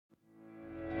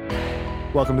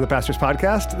Welcome to the Pastors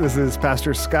Podcast. This is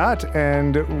Pastor Scott,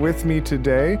 and with me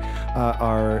today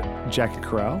are Jackie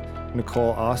Corral,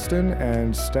 Nicole Austin,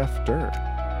 and Steph Durr.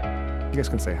 You guys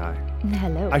can say hi.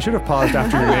 Hello. I should have paused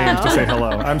after your names to say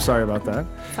hello. I'm sorry about that.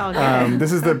 It's all good.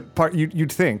 This is the part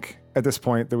you'd think at this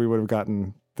point that we would have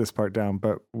gotten this part down,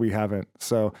 but we haven't.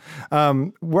 So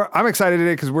I'm excited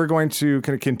today because we're going to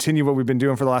kind of continue what we've been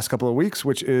doing for the last couple of weeks,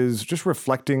 which is just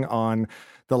reflecting on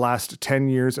the last 10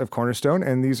 years of Cornerstone.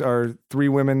 And these are three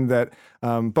women that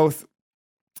both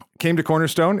came to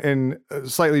Cornerstone in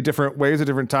slightly different ways at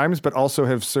different times, but also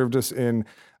have served us in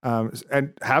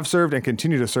and have served and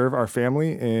continue to serve our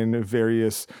family in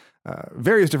various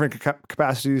different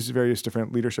capacities, various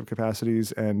different leadership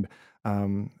capacities, and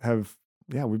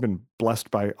we've been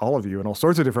blessed by all of you in all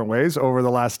sorts of different ways over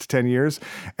the last 10 years.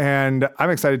 And I'm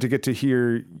excited to get to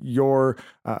hear your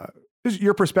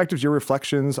perspectives, your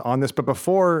reflections on this. But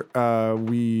before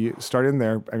we start in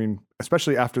there, I mean,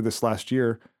 especially after this last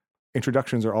year,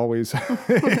 introductions are always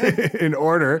in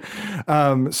order.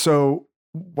 So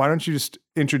why don't you just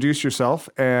introduce yourself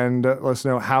and let us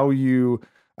know how you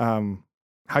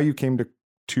came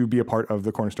to be a part of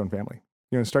the Cornerstone family.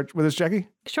 You want to start with us, Jackie?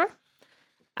 Sure.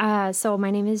 So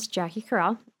my name is Jackie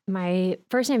Corral. My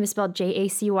first name is spelled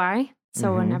Jacy.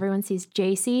 So when everyone sees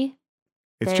JC,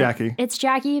 it's Jackie. It's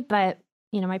Jackie, but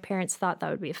my parents thought that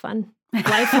would be a fun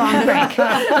lifelong break.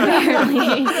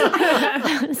 Apparently,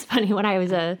 it's funny. When I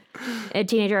was a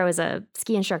teenager, I was a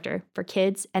ski instructor for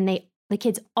kids, and the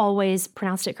kids always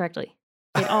pronounced it correctly.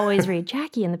 They'd always read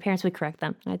Jackie, and the parents would correct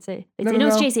them. And I'd say, no,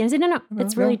 it's JC. And I'd say, no,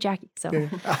 it's really Jackie. So,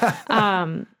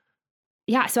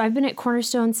 so I've been at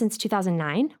Cornerstone since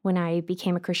 2009 when I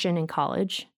became a Christian in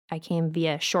college. I came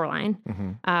via Shoreline.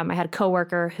 I had a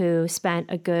coworker who spent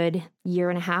a good year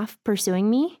and a half pursuing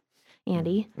me,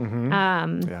 Andy.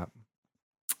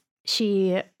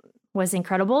 She was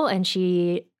incredible, and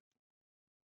she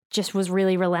just was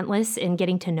really relentless in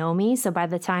getting to know me. So by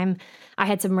the time I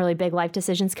had some really big life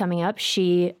decisions coming up,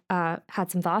 she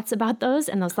had some thoughts about those,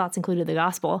 and those thoughts included the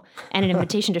gospel and an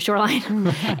invitation to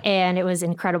Shoreline. And it was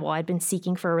incredible. I'd been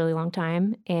seeking for a really long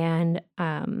time, and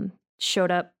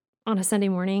showed up on a Sunday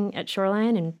morning at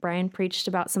Shoreline, and Brian preached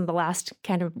about some of the last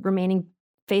kind of remaining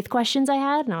faith questions I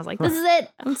had. And I was like, this is it,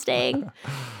 I'm staying.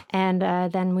 And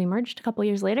then we merged a couple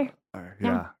years later.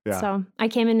 Yeah. So I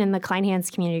came in the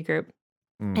Kleinhans community group.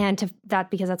 And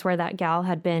because that's where that gal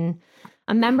had been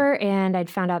a member, and I'd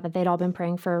found out that they'd all been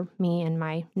praying for me and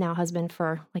my now husband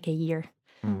for like a year.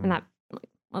 And that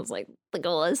was like the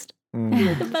coolest,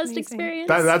 the best experience.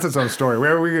 That's its own story.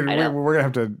 We're going to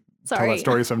have to tell that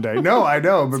story someday. No, I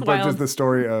know, but just the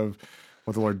story of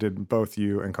what the Lord did in both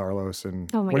you and Carlos,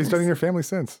 and what He's done in your family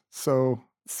since. So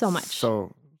much.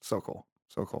 So cool.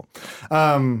 So cool.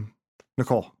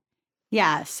 Nicole.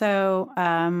 Yeah. So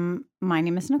my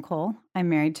name is Nicole. I'm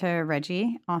married to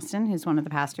Reggie Austin, who's one of the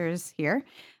pastors here,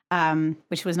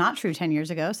 which was not true 10 years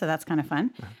ago. So that's kind of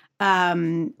fun.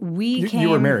 You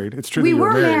were married. It's true. We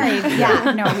were married.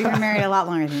 Yeah. No, we were married a lot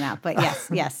longer than that. But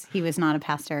yes, he was not a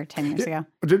pastor 10 years ago.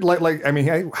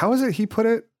 How is it he put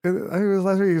it? I think it was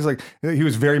last week. He was like, he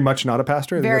was very much not a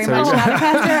pastor. Very much not a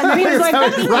pastor. And then he was like,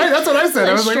 right. That's what I said.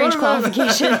 I was like, strange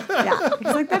qualification. Yeah.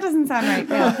 He's like, that doesn't sound right.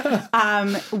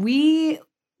 Yeah. We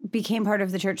became part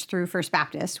of the church through First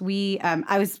Baptist.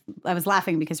 I was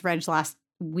laughing because Reg last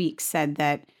week said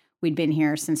that we'd been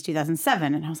here since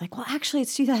 2007. And I was like, well, actually,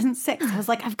 it's 2006. I was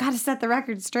like, I've got to set the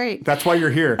record strate. That's why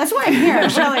you're here. That's why I'm here.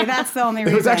 Really, that's the only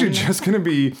reason. It was actually just going to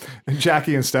be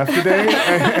Jackie and Steph today.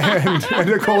 and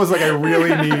Nicole was like, I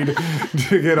really need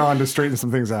to get on to straighten some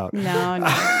things out. No.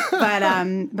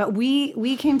 But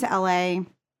we came to LA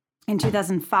in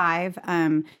 2005.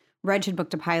 Reg had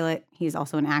booked a pilot. He's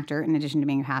also an actor in addition to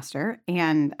being a pastor.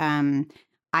 And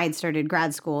I had started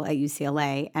grad school at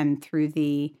UCLA, and through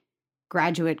the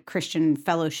graduate Christian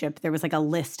fellowship, there was like a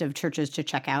list of churches to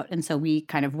check out. And so we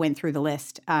kind of went through the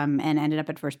list and ended up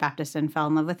at First Baptist and fell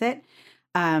in love with it.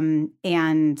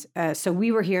 So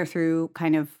we were here through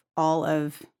kind of all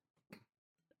of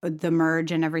the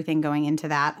merge and everything going into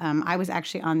that. I was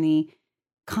actually on the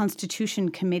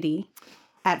Constitution Committee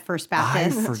at First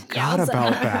Baptist. I forgot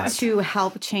about that. To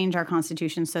help change our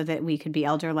constitution so that we could be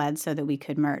elder-led, so that we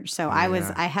could merge. So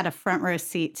I had a front row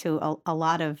seat to a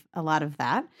lot of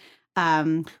that.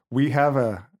 We have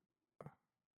I'm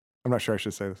not sure I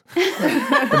should say this,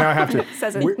 but now I have to.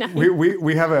 Says it.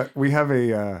 We have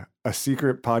a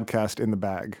secret podcast in the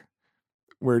bag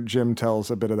where Jim tells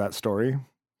a bit of that story.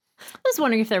 I was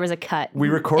wondering if there was a cut. We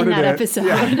recorded in that episode.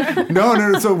 Yeah.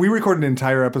 No. So we recorded an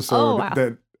entire episode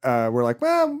that we're like,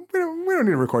 well, we don't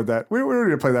need to record that. We don't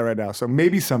need to play that right now. So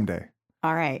maybe someday.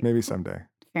 All right. Maybe someday.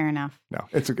 Fair enough. No,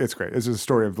 it's great. It's a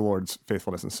story of the Lord's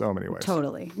faithfulness in so many ways.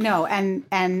 Totally. No,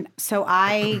 and so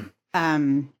I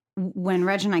when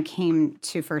Reg and I came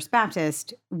to First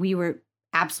Baptist, we were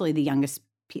absolutely the youngest.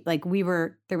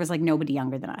 There was like nobody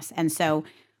younger than us, and so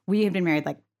we had been married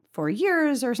like 4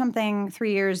 years or something,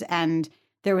 3 years, and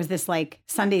there was this like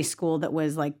Sunday school that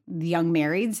was like the young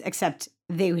marrieds, except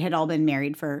they had all been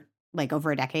married for like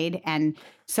over a decade. And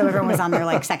so everyone was on their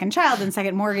like second child and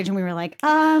second mortgage. And we were like,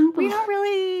 we don't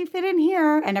really fit in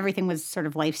here. And everything was sort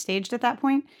of life staged at that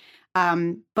point.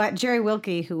 But Jerry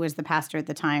Wilkie, who was the pastor at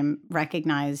the time,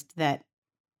 recognized that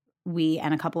we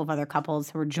and a couple of other couples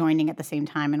who were joining at the same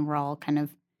time and were all kind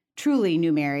of truly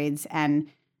new marrieds and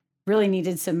really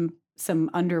needed some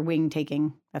under wing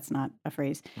taking. That's not a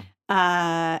phrase.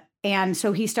 And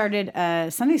so he started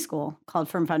a Sunday school called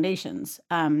Firm Foundations,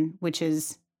 which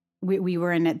is, we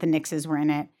were in it, the Nixes were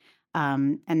in it.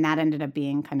 And that ended up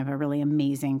being kind of a really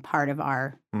amazing part of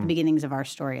the beginnings of our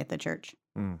story at the church.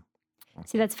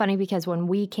 See, that's funny because when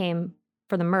we came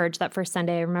for the merge that first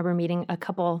Sunday, I remember meeting an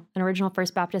original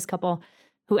First Baptist couple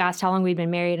who asked how long we'd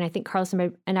been married. And I think Carlos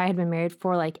and I had been married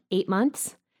for like 8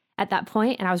 months at that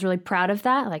point, and I was really proud of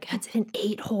that. Like, it's been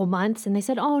 8 whole months. And they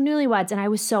said, "Oh, newlyweds." And I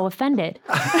was so offended.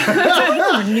 We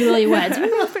were newlyweds.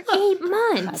 We were for 8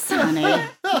 months. That's funny.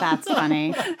 That's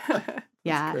funny.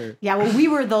 Yeah. Yeah. Well, we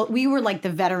were like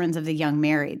the veterans of the young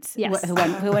marrieds. Yes. Who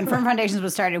when Firm Foundations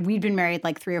was started, we'd been married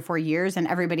like 3 or 4 years, and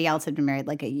everybody else had been married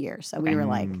like a year. So we were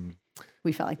like,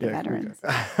 we felt like the veterans.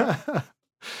 All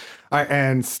right,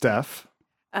 and Steph.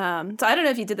 So I don't know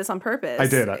if you did this on purpose. I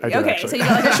did. Okay, actually. So you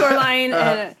got like a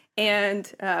Shoreline and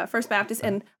First Baptist,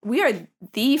 and we are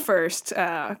the first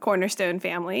Cornerstone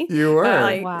family. You were.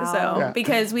 Wow. So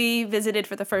because we visited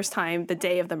for the first time the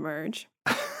day of the merge.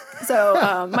 So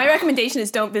my recommendation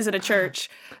is don't visit a church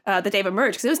the day of a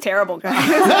merge because it was terrible.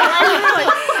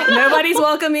 Like, nobody's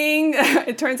welcoming.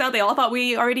 It turns out they all thought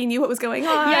we already knew what was going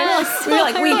on. Yes, we were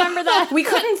like, I remember that. We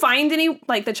couldn't find any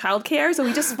like the childcare, so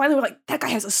we just finally were like, that guy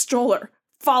has a stroller.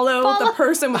 Follow the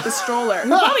person with the stroller who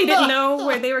probably didn't know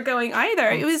where they were going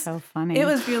either. It was so funny. It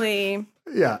was really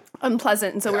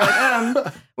unpleasant, and so we were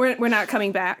like, we're not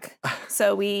coming back.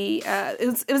 So we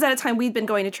it was at a time we'd been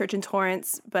going to church in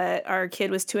Torrance, but our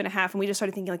kid was 2.5, and we just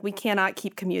started thinking like we cannot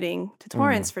keep commuting to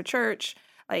Torrance for church.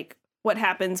 Like, what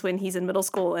happens when he's in middle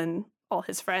school and all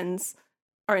his friends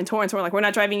are in Torrance? We're like, we're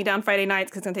not driving you down Friday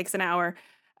nights because it's gonna take us an hour.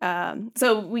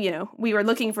 So we were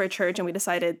looking for a church, and we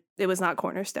decided it was not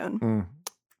Cornerstone.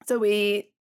 So we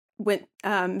went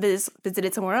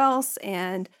visited somewhere else,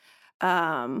 and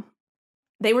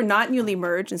they were not newly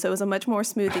merged, and so it was a much more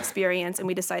smooth experience, and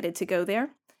we decided to go there.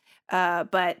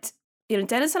 But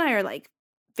Dennis and I are like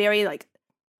very like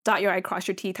dot your I, cross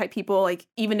your T type people. Like,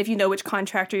 even if you know which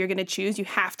contractor you're going to choose, you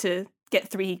have to get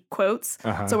 3 quotes.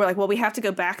 So we're like, well, we have to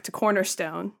go back to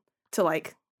Cornerstone to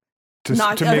like to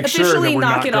make officially sure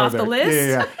knock it off the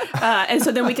list. Yeah. And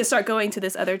so then we could start going to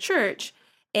this other church.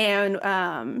 And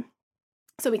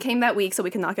so we came that week so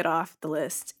we could knock it off the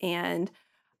list. And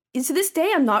to this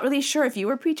day, I'm not really sure if you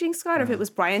were preaching, Scott, or if it was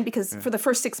Brian, because for the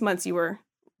first 6 months you were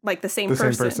like the same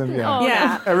person. Yeah. Oh,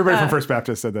 yeah. no. Everybody from First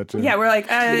Baptist said that too. Yeah, we're like,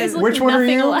 which one are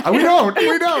you? Alike. We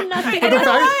don't. Nothing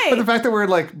But the fact that we're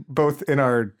like both in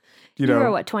our, you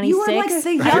were what, 26? You were like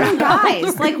the young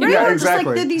guys. Like, we Yeah, were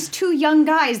exactly. just like these 2 young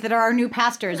guys that are our new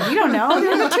pastors. We don't know.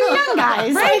 They're the 2 young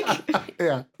guys. Like,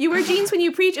 yeah. you wear jeans when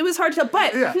you preach. It was hard to tell.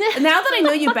 But now that I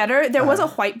know you better, there was a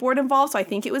whiteboard involved, so I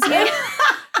think it was you.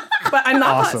 But I'm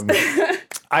not Awesome.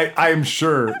 I'm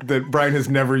sure that Brian has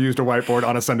never used a whiteboard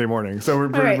on a Sunday morning. So we're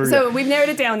All right, good. so we've narrowed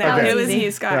it down now. Okay. It was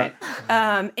you, Scott.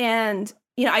 And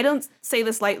I don't say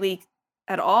this lightly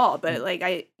at all, but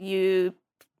like you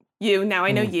now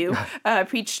I know you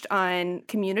preached on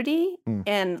community,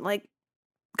 and like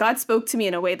God spoke to me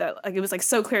in a way that like it was like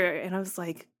so clear, and I was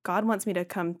like, God wants me to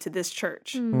come to this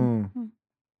church.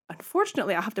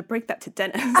 Unfortunately, I'll have to break that to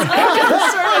Dennis.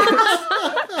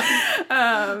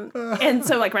 And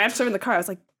so like right after serving the car, I was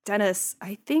like, Dennis,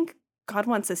 I think God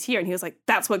wants us here. And he was like,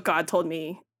 that's what God told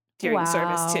me during the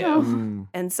service too.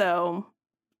 And so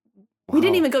we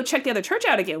didn't even go check the other church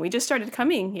out again. We just started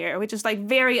coming here, which is like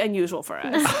very unusual for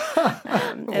us.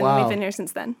 And we've been here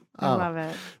since then. I love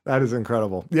it. That is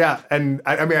incredible. Yeah. And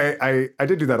I mean, I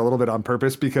did do that a little bit on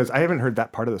purpose because I haven't heard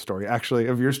that part of the story, actually,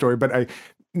 of your story. But I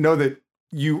know that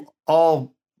you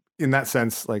all, in that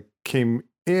sense, like came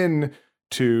in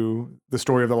to the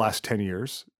story of the last 10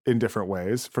 years in different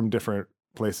ways from different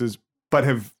places, but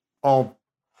have all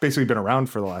basically been around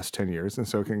for the last 10 years. And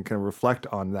so can kind of reflect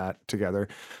on that together.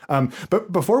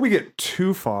 But before we get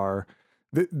too far,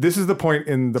 this is the point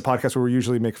in the podcast where we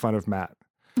usually make fun of Matt.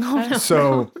 Oh, no,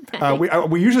 So no.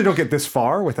 we usually don't get this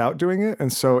far without doing it.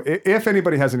 And so if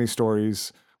anybody has any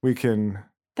stories, we can.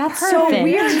 That's Perfect. so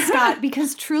weird, Scott,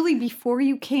 because truly before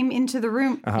you came into the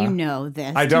room, you know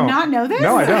this. I don't. Do you not know this?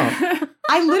 No, I don't.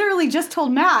 I literally just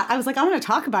told Matt, I was like, I'm going to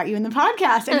talk about you in the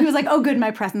podcast. And he was like, oh, good,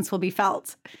 my presence will be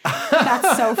felt.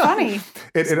 That's so funny.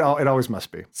 It always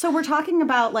must be. So we're talking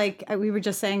about, like, we were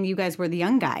just saying you guys were the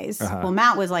young guys. Well,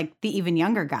 Matt was like the even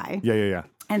younger guy. Yeah.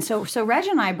 And so Reg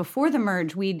and I, before the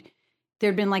merge,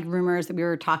 there'd been like rumors that we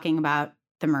were talking about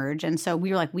the merge. And so we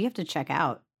were like, we have to check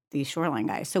out these Shoreline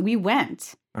guys. So we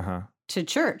went to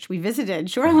church. We visited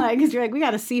Shoreline because you're like, we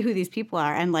got to see who these people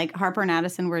are. And like Harper and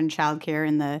Addison were in childcare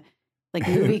in the like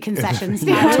movie concession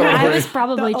stand. Totally. I was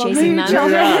probably chasing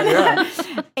them. Yeah.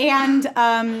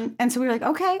 And so we were like,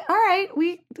 okay, all right,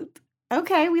 we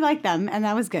like them, and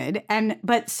that was good.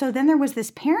 But so then there was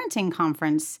this parenting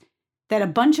conference that a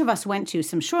bunch of us went to,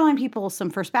 some Shoreline people, some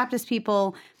First Baptist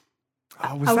people.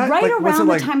 Was that right like, around was it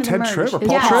like the time of the Ted merge. Tripp or Paul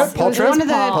Yes, Tripp? it Paul was Tripp? one of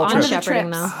the, Paul one Tripp. of the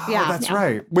Shepherding trips. them. Yeah. Oh, that's Yeah.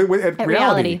 right. At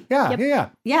Reality. Yeah, Yep. yeah.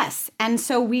 Yes. And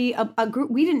so a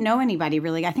group, we didn't know anybody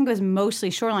really. I think it was mostly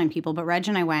Shoreline people, but Reg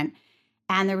and I went.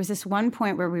 And there was this one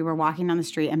point where we were walking down the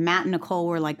street and Matt and Nicole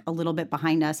were like a little bit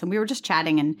behind us. And we were just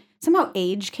chatting and somehow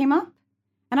age came up.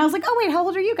 And I was like, oh, wait, how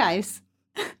old are you guys?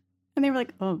 And they were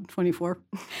like, oh, 24.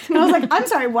 And I was like, I'm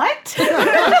sorry, what? Because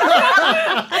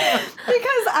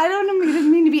I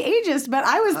didn't mean to be ageist, but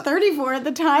I was 34 at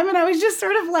the time. And I was just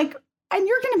sort of like, and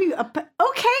you're going to be,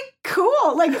 okay,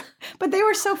 cool. Like, but they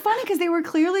were so funny because they were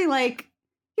clearly like,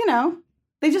 you know,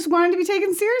 they just wanted to be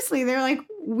taken seriously. They're like,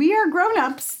 we are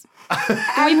grown-ups.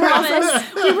 We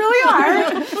promise. We really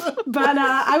are. But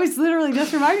I was literally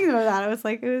just reminding them of that. I was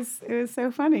like, it was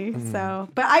so funny. So,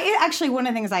 but one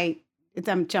of the things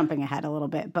I'm jumping ahead a little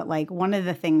bit, but like one of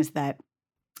the things that,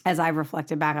 as I've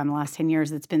reflected back on the last 10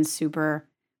 years, that's been super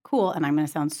cool, and I'm going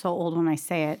to sound so old when I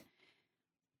say it,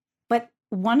 but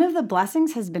one of the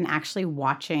blessings has been actually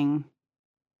watching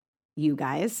you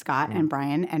guys, Scott and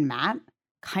Brian and Matt,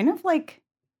 kind of like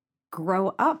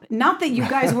grow up. Not that you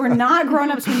guys were not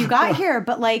grown-ups when you got here,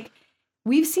 but like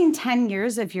we've seen 10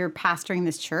 years of your pastoring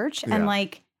this church, and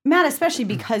like Matt, especially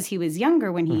because he was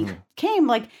younger when he came,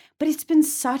 like, but it's been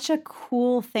such a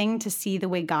cool thing to see the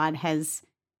way God has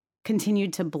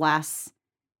continued to bless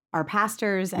our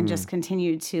pastors and just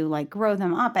continued to like grow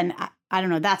them up. And I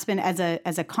don't know, that's been as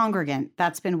a congregant,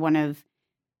 that's been one of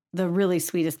the really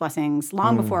sweetest blessings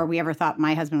long before we ever thought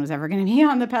my husband was ever going to be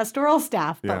on the pastoral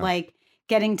staff. But like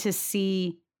getting to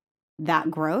see that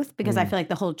growth, because I feel like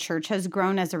the whole church has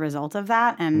grown as a result of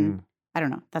that. And I don't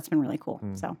know, that's been really cool.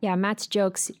 So Yeah, Matt's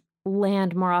jokes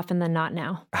land more often than not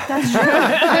now. that's true.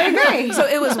 I agree. So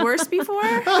it was worse before?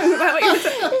 Is that what you're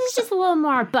saying? This is just a little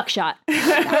more buckshot.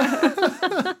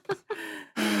 Oh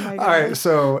All right,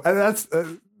 so that's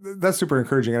super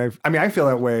encouraging, and I feel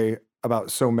that way about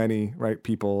so many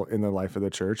people in the life of the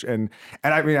church, and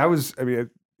I mean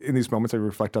in these moments I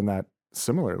reflect on that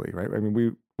similarly, right? I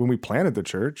mean when we planted the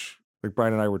church, like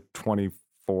Brian and I were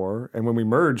 24, and when we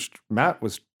merged, Matt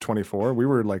was 24. We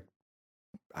were like,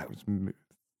 I was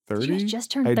 30. You guys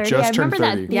just turned I 30. just I remember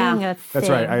turned 30. that being a thing. That's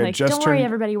right. I had like, just don't worry, turned-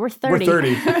 everybody, we're 30. We're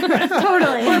 30.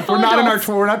 Totally. We're not in our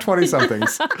we're not 20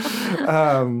 somethings.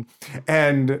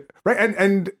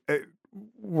 And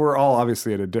we're all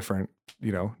obviously at different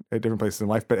places in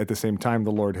life, but at the same time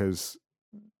the Lord has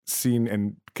seen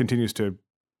and continues to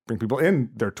bring people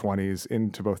in their 20s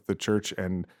into both the church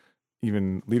and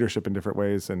even leadership in different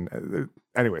ways. And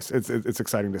anyways, it's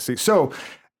exciting to see. So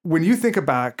when you think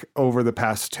back over the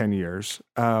past 10 years,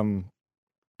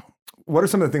 what are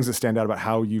some of the things that stand out about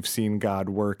how you've seen God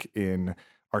work in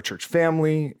our church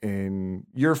family, in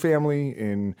your family,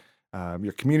 in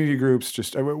your community groups?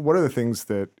 Just what are the things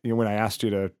that, when I asked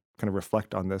you to kind of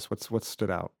reflect on this, what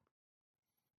stood out?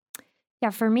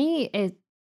 Yeah, for me,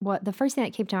 the first thing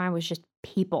that came to mind was just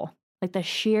people, like the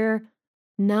sheer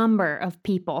number of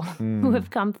people who have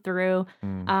come through.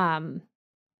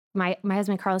 My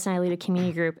husband Carlos and I lead a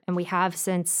community group, and we have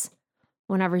since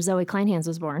whenever Zoe Kleinhans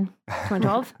was born,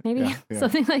 2012 maybe, Yeah.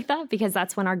 something like that, because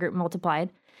that's when our group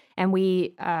multiplied, and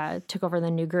we took over the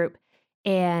new group.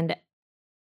 And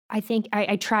I think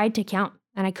I tried to count,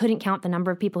 and I couldn't count the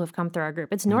number of people who've come through our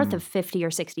group. It's north of 50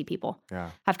 or 60 people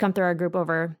have come through our group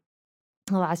over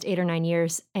the last 8 or 9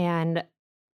 years, and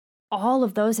all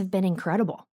of those have been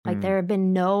incredible. Like there have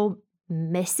been no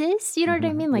misses, you know what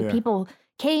I mean? Like people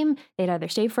came, they'd either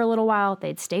stay for a little while,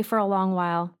 they'd stay for a long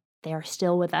while, they are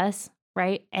still with us,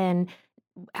 right? And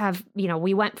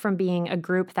we went from being a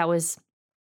group that was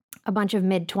a bunch of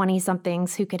mid-20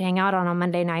 somethings who could hang out on a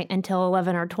Monday night until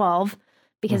 11 or 12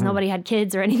 because nobody had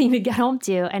kids or anything to get home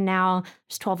to. And now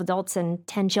there's 12 adults and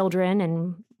 10 children,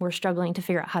 and we're struggling to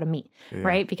figure out how to meet,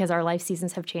 right? Because our life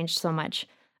seasons have changed so much.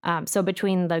 So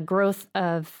between the growth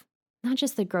of, not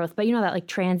just the growth, but that like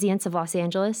transience of Los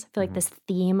Angeles, I feel like this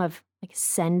theme of like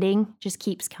sending just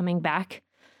keeps coming back,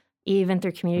 even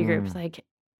through community groups. Like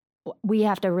we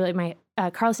have to really,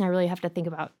 Carlos and I really have to think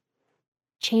about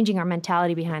changing our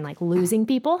mentality behind like losing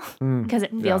people, because it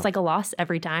feels like a loss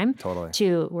every time. Totally.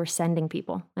 To we're sending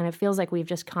people. And it feels like we've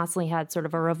just constantly had sort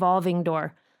of a revolving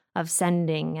door of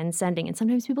sending, and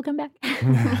sometimes people come back.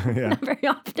 Not very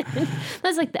often.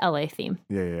 That's like the LA theme.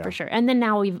 Yeah. For sure. And then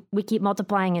now we keep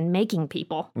multiplying and making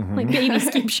people. Like babies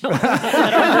keep showing up.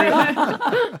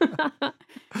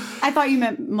 I thought you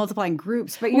meant multiplying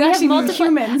groups, but you actually mean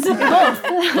humans. Both.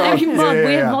 We have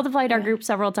Yeah. multiplied our group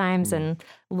several times and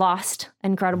lost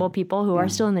incredible people who are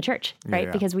still in the church, right?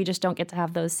 Yeah. Because we just don't get to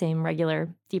have those same regular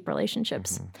deep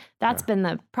relationships. That's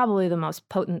been probably the most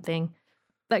potent thing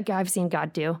that I've seen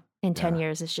God do in 10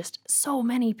 years, is just so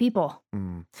many people.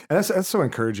 And that's so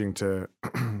encouraging to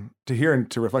to hear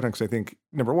and to reflect on, because I think,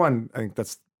 number one, I think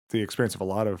that's the experience of a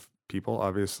lot of people,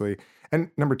 obviously.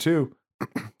 And number two,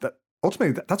 that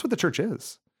ultimately that's what the church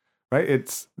is, right?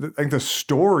 I think the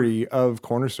story of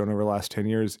Cornerstone over the last 10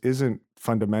 years isn't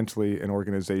fundamentally an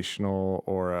organizational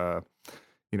or a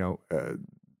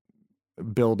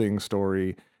building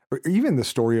story, or even the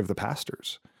story of the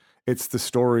pastors. It's the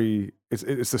story.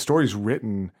 It's the stories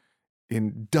written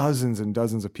in dozens and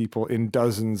dozens of people in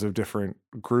dozens of different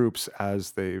groups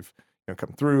as they've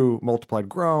come through, multiplied,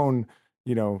 grown,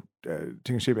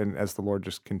 taking shape, and as the Lord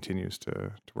just continues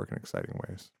to work in exciting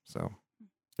ways. So,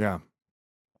 yeah.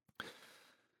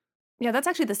 Yeah, that's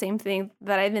actually the same thing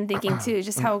that I've been thinking too,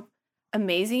 just how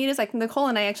amazing it is. Like Nicole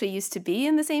and I actually used to be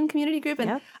in the same community group,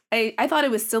 and I thought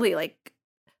it was silly, like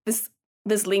this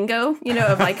lingo,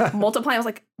 of like multiplying. I was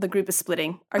like, the group is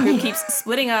splitting. Our group keeps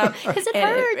splitting up. Because it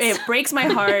and hurts. it breaks my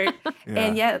heart.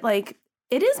 And yet, like,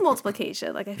 it is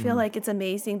multiplication. Like, I feel like it's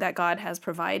amazing that God has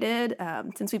provided.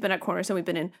 Since we've been at Cornerstone, we've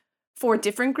been in 4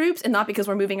 different groups, and not because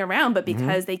we're moving around, but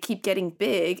because they keep getting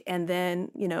big, and then,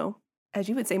 as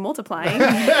you would say, multiplying.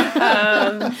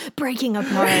 Breaking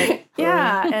apart.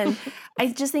 Yeah. And I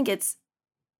just think it's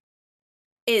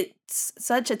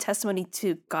such a testimony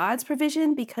to God's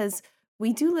provision, because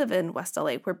we do live in West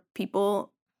LA, where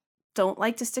people don't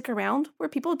like to stick around, where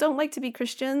people don't like to be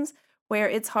Christians, where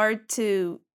it's hard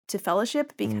to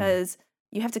fellowship because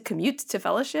you have to commute to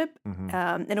fellowship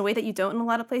in a way that you don't in a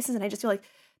lot of places. And I just feel like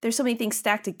there's so many things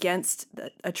stacked against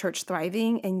a church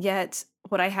thriving. And yet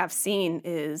what I have seen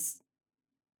is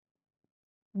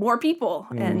more people.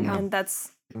 And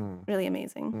that's really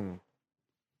amazing.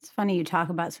 It's funny you talk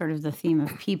about sort of the theme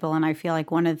of people, and I feel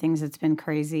like one of the things that's been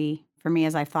crazy for me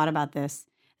as I've thought about this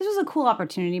was a cool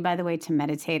opportunity, by the way, to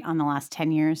meditate on the last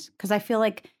 10 years, because I feel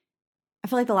like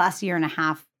the last year and a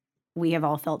half we have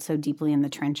all felt so deeply in the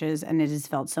trenches, and it has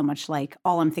felt so much like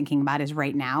all I'm thinking about is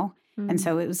right now. And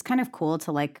so it was kind of cool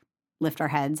to like lift our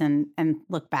heads and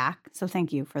look back. So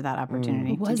thank you for that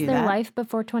opportunity. Was to do there that. life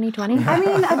before 2020? I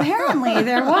mean, apparently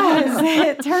there was.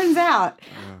 It turns out.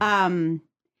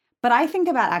 But I think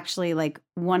about actually like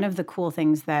one of the cool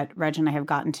things that Reg and I have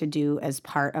gotten to do as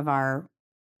part of our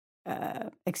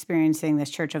experiencing this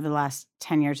church over the last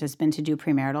 10 years has been to do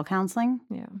premarital counseling.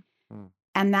 Yeah.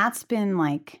 And that's been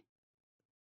like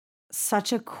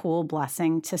such a cool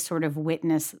blessing to sort of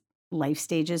witness life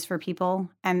stages for people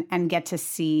and get to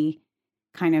see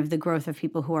kind of the growth of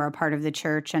people who are a part of the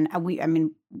church. And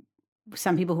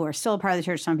some people who are still a part of the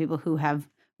church, some people who have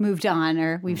moved on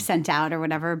or we've sent out or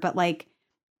whatever, but like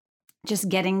just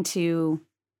getting to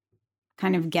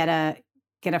kind of get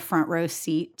a front row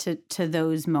seat to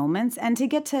those moments, and to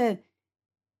get to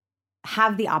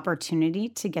have the opportunity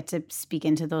to get to speak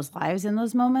into those lives in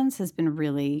those moments has been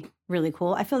really, really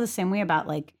cool. I feel the same way about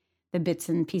like the bits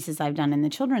and pieces I've done in the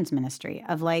children's ministry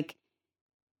of like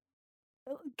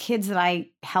kids that I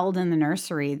held in the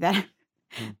nursery that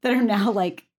are now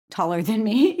like taller than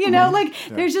me, like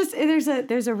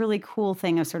there's a really cool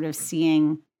thing of sort of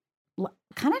seeing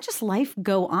kind of just life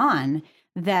go on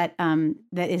that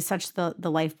is such the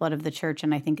lifeblood of the church.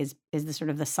 And I think is the sort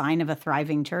of the sign of a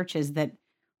thriving church is that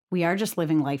we are just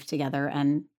living life together,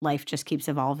 and life just keeps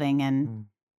evolving, and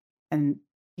and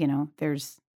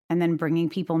then bringing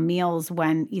people meals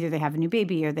when either they have a new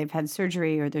baby or they've had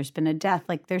surgery or there's been a death.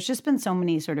 Like there's just been so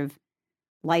many sort of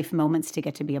life moments to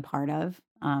get to be a part of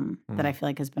that I feel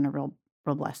like has been a real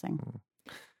blessing.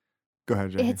 Go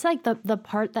ahead, Jenny. It's like the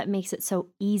part that makes it so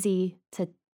easy to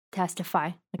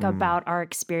testify like about our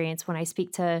experience when I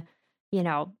speak to,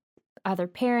 other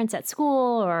parents at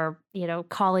school or,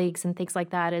 colleagues and things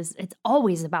like that is it's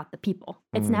always about the people.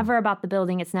 It's never about the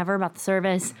building. It's never about the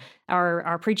service or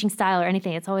our preaching style or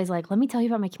anything. It's always like, let me tell you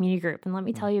about my community group and let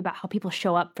me tell you about how people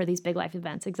show up for these big life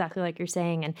events, exactly like you're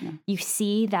saying. And you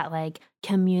see that like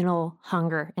communal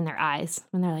hunger in their eyes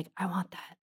when they're like, I want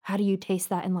that. How do you taste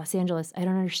that in Los Angeles? I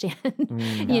don't understand,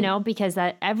 because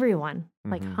that everyone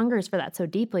like hungers for that so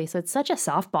deeply. So it's such a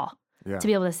softball to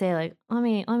be able to say like, let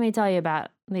me tell you about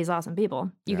these awesome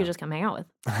people you could just come hang out with.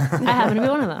 I happen to be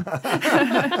one of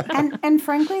them. and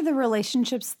frankly, the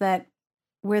relationships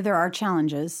where there are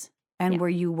challenges and where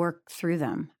you work through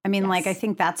them. I mean, like, I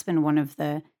think that's been one of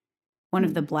the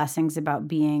blessings about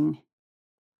being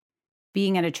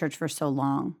at a church for so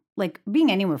long. Like being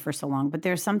anywhere for so long, but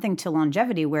there's something to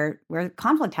longevity where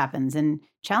conflict happens and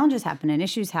challenges happen and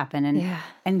issues happen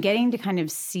and getting to kind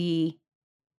of see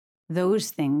those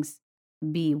things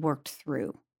be worked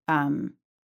through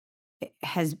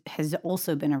has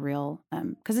also been a real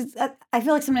because it's I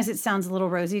feel like sometimes it sounds a little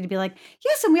rosy to be like,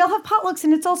 yes, and we all have potlucks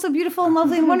and it's also beautiful and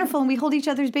lovely and wonderful and we hold each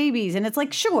other's babies, and it's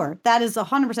like, sure, that is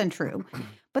 100% true,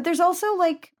 but there's also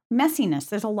like messiness.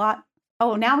 There's a lot.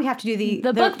 Oh, now we have to do the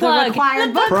book plug. The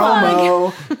required book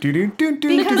promo. plug.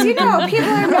 Because, people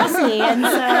are messy. And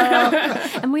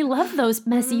so... And we love those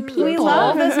messy people. We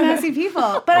love those messy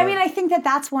people. But I mean, I think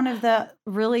that's one of the,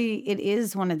 really, it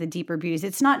is one of the deeper beauties.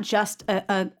 It's not just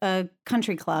a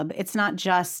country club. It's not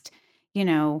just,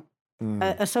 a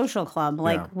social club.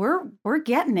 Like, we're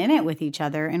getting in it with each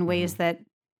other in ways that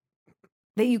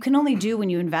you can only do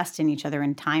when you invest in each other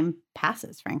and time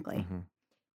passes, frankly.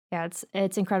 Yeah,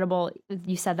 it's incredible.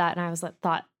 You said that, and I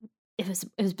thought it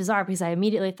was bizarre because I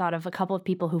immediately thought of a couple of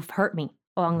people who've hurt me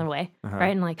along the way,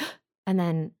 right? And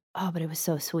then but it was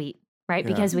so sweet, right?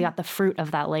 Yeah. Because we got the fruit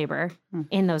of that labor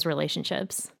in those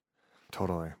relationships.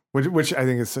 Totally, which I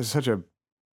think is such a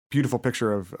beautiful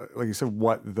picture of, like you said,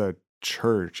 what the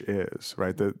church is,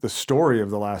 right? The story of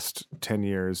the last 10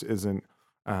 years isn't.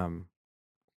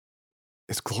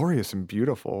 It's glorious and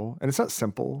beautiful, and it's not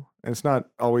simple, and it's not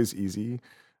always easy.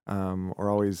 Or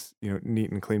always,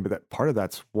 neat and clean, but that part of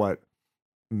that's what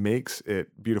makes it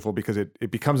beautiful, because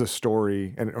it becomes a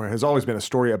story, or has always been a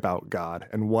story about God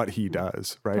and what He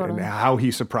does, right? Totally. And how He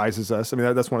surprises us. I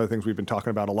mean, that's one of the things we've been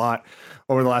talking about a lot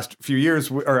over the last few years,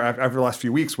 or after the last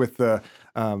few weeks with the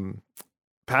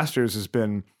pastors, has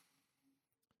been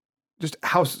just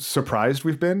how surprised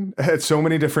we've been at so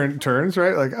many different turns,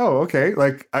 right? Like, oh, okay,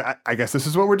 like I guess this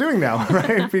is what we're doing now,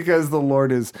 right? Because the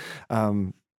Lord is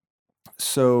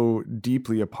so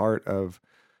deeply a part of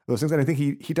those things. And I think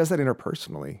he does that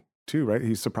interpersonally too, right?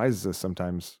 He surprises us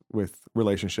sometimes with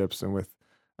relationships and with,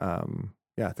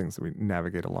 things that we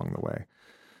navigate along the way.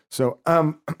 So, I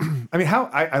mean,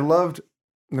 I loved,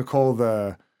 Nicole,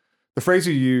 the phrase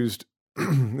you used,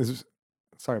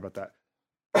 sorry about that.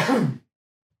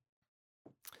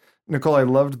 Nicole, I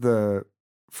loved the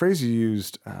phrase you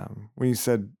used when you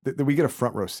said that we get a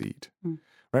front row seat,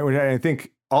 right? I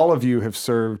think all of you have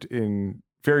served in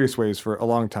various ways for a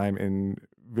long time in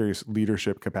various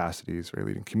leadership capacities, right?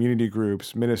 Leading community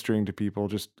groups, ministering to people,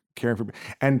 just caring for.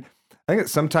 And I think that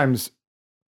sometimes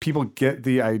people get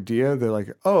the idea, they're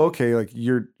like, oh, okay, like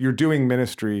you're doing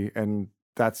ministry, and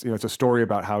that's, it's a story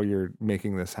about how you're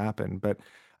making this happen. But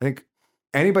I think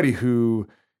anybody who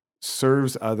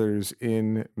serves others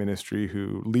in ministry,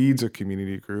 who leads a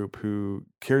community group, who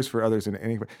cares for others in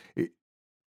any way,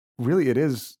 it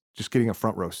is just getting a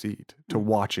front row seat to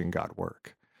watching God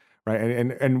work, right?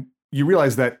 And you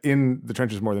realize that in the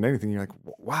trenches more than anything. You're like,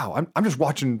 wow, I'm just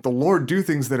watching the Lord do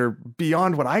things that are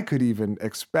beyond what I could even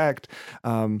expect.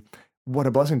 What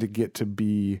a blessing to get to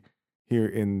be here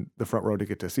in the front row, to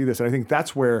get to see this. And I think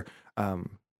that's where,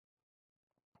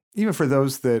 even for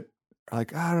those that are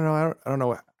like, I don't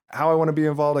know how I want to be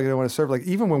involved, like I don't want to serve. Like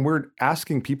even when we're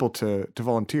asking people to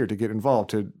volunteer, to get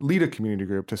involved, to lead a community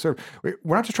group, to serve,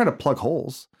 we're not just trying to plug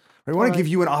holes. We want to give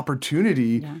you an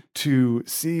opportunity to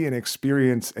see and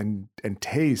experience and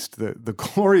taste the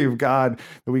glory of God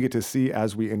that we get to see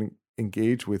as we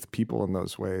engage with people in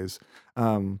those ways.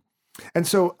 And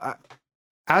so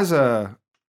as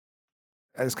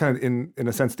kind of in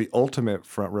a sense, the ultimate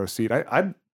front row seat,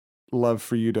 I'd love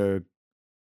for you to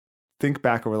think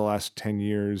back over the last 10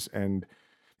 years and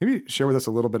maybe share with us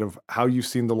a little bit of how you've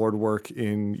seen the Lord work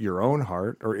in your own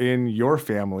heart or in your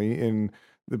family, in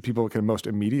the people kind of most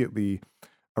immediately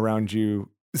around you,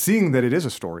 seeing that it is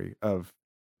a story of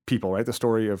people, right? The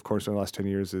story, of course, in the last 10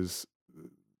 years is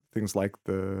things like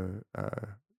your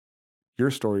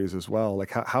stories as well.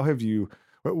 Like how have you,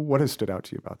 what has stood out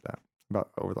to you about that, about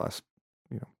over the last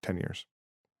 10 years?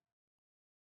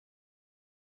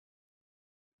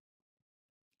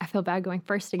 feel bad going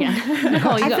first again.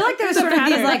 Nicole, you I go. feel like there's sort of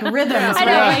these like rhythms. I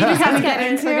know, right? you just have to get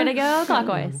get into. We're gonna go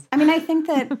clockwise. I mean, I think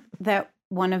that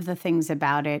one of the things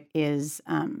about it is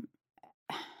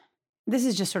this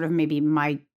is just sort of maybe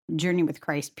my journey with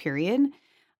Christ, period.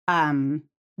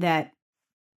 That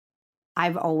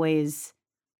I've always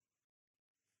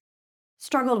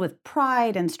struggled with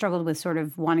pride and struggled with sort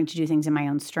of wanting to do things in my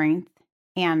own strength.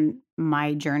 And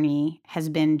my journey has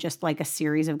been just like a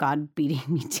series of God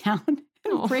beating me down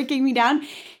and breaking me down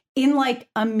in like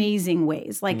amazing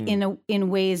ways, like in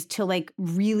ways to like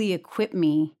really equip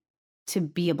me to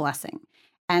be a blessing.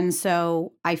 And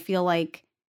so I feel like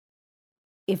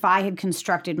if I had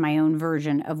constructed my own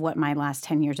version of what my last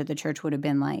 10 years at the church would have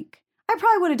been like, I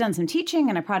probably would have done some teaching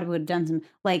and I probably would have done some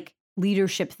like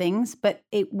leadership things, but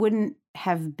it wouldn't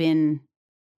have been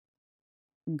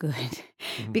good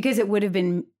because it would have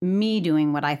been me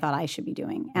doing what I thought I should be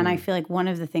doing. And I feel like one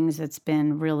of the things that's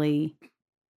been really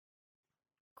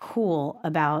cool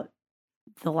about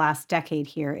the last decade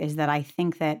here is that I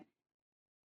think that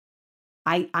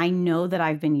I know that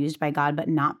I've been used by God, but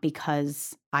not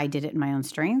because I did it in my own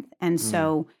strength. And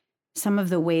so some of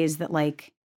the ways that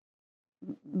like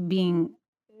being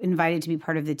invited to be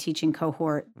part of the teaching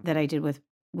cohort that I did with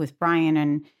Brian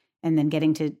and then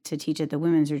getting to teach at the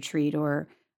women's retreat or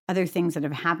other things that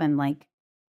have happened, like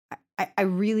I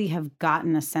really have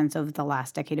gotten a sense of the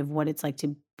last decade of what it's like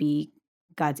to be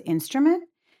God's instrument,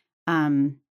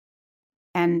 and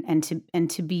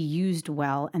to be used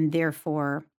well, and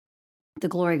therefore the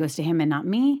glory goes to Him and not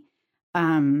me.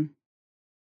 RFK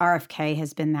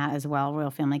has been that as well,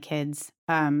 Royal Family Kids,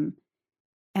 and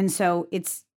so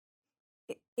it's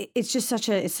just such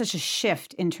a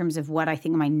shift in terms of what I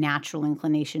think my natural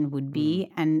inclination would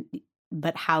be,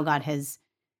 but how God has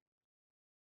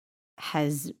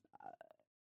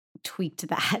tweaked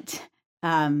that,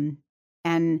 and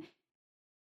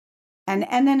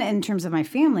then in terms of my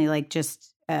family, like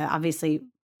just obviously,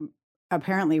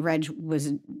 apparently Reg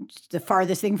was the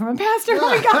farthest thing from a pastor. Oh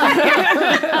my God!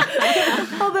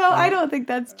 Although I don't think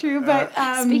that's true, but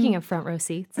speaking of front row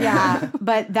seats, yeah,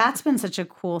 but that's been such a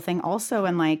cool thing also,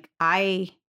 and like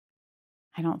I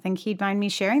don't think he'd mind me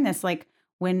sharing this. Like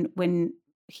when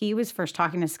he was first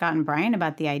talking to Scott and Brian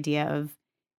about the idea of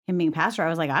him being pastor, I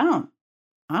was like, I don't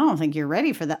think you're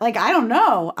ready for that. Like, I don't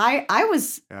know. I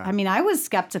was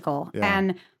skeptical,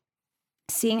 and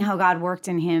seeing how God worked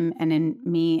in him and in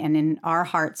me and in our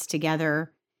hearts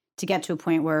together to get to a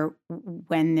point where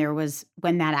when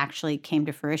that actually came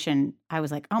to fruition, I was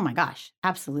like, oh my gosh,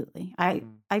 absolutely. I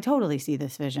totally see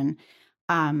this vision,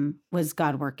 was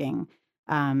God working.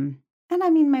 And I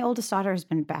mean, my oldest daughter has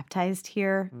been baptized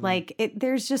here. Like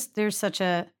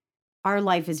our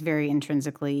life is very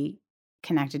intrinsically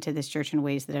connected to this church in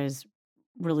ways that is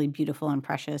really beautiful and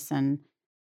precious. And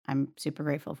I'm super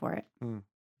grateful for it.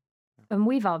 And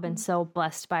we've all been so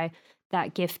blessed by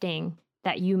that gifting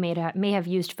that you may have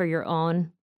used for your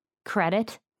own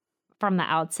credit from the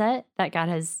outset, that God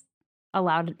has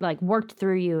allowed, like worked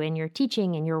through you in your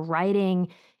teaching and your writing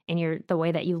and the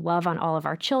way that you love on all of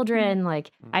our children.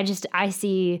 Like I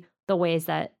see the ways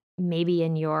that maybe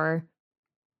in your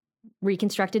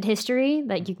reconstructed history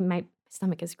that my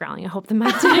stomach is growling. I hope the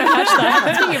mic didn't catch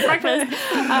that. Speaking of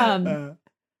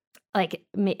breakfast,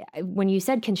 when you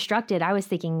said constructed, I was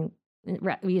thinking,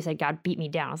 you said God beat me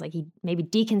down. I was like, he maybe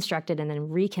deconstructed and then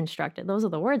reconstructed. Those are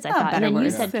the words I thought. And then you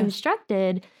said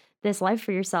constructed this life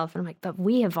for yourself. And I'm like, but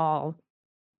we have all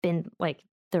been like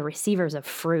the receivers of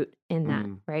fruit in that,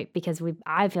 right? Because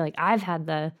I feel like I've had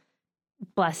the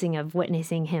blessing of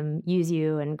witnessing him use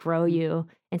you and grow you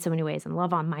in so many ways and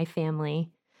love on my family,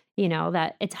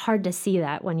 that it's hard to see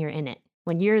that when you're in it.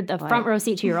 When you're the front row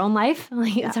seat to your own life,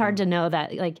 like it's hard to know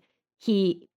that like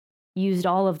he used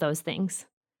all of those things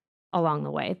along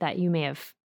the way that you may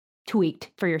have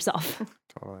tweaked for yourself.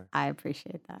 Totally. I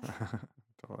appreciate that.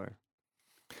 Totally.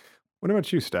 What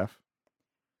about you, Steph?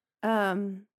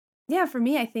 Yeah, for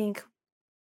me, I think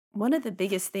one of the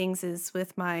biggest things is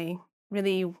with my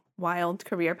really wild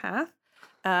career path.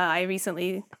 I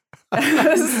recently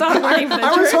stopped working for the church.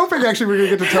 I was hoping actually we were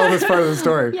going to get to tell this part of the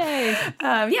story. Yay.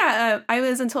 I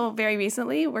was until very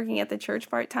recently working at the church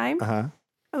part-time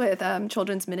with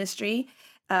children's ministry,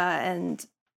 and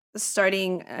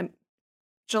starting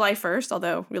July 1st,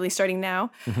 although really starting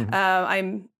now,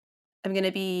 I'm going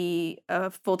to be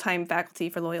a full-time faculty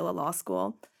for Loyola Law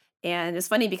School. And it's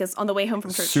funny because on the way home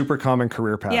from church, super common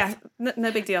career path. Yeah,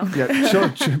 no big deal. Yeah,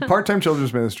 part-time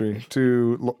children's ministry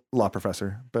to law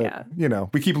professor. But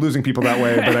we keep losing people that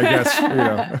way. But I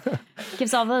guess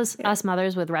gives all those us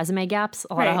mothers with resume gaps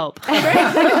a lot of hope. We'll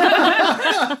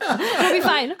be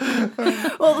fine.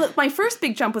 Well, look, my first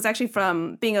big jump was actually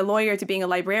from being a lawyer to being a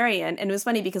librarian, and it was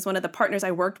funny because one of the partners I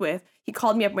worked with, he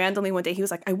called me up randomly one day. He was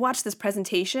like, "I watched this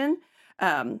presentation."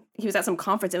 He was at some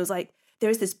conference and it was like,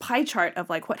 there's this pie chart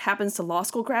of like what happens to law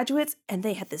school graduates, and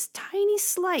they had this tiny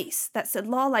slice that said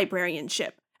law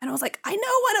librarianship. And I was like, I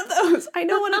know one of those. I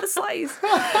know one of the slice. So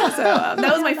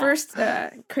that was my first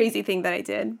crazy thing that I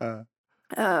did. But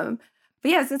yeah,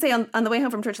 I was gonna say on the way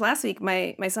home from church last week,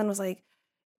 my son was like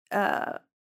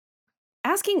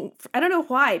asking, I don't know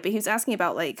why, but he was asking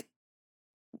about like,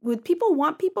 would people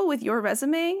want people with your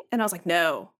resume? And I was like,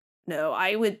 no,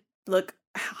 I would look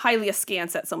highly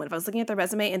askance at someone if I was looking at their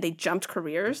resume and they jumped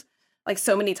careers like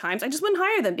so many times. I just wouldn't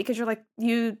hire them because you're like,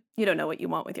 you don't know what you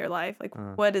want with your life. Like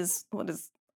what is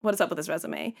up with this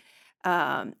resume?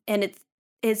 And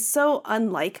it's so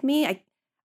unlike me. I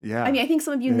mean, I think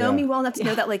some of you know me well enough to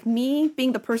know that like me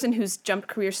being the person who's jumped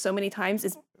careers so many times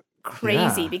is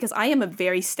crazy because I am a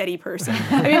very steady person.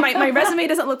 I mean, my resume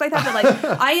doesn't look like that, but like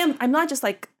I'm not just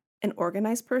like an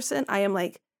organized person. I am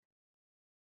like,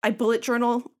 I bullet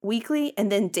journal weekly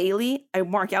and then daily I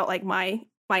mark out like my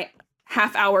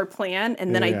half-hour plan,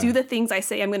 and then I do the things I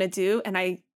say I'm going to do, and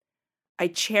I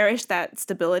cherish that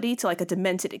stability to like a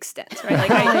demented extent, right? Like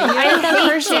I'm the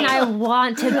person I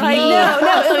want to be. I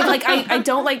know, no, like I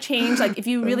don't like change. Like if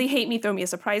you really hate me, throw me a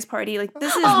surprise party. Like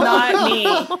this is not me.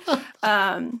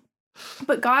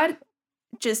 But God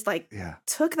just like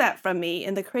took that from me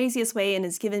in the craziest way and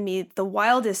has given me the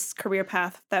wildest career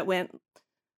path that went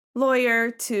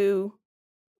lawyer to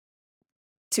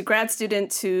grad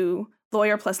student to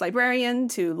lawyer plus librarian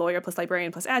to lawyer plus librarian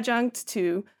plus adjunct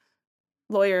to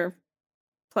lawyer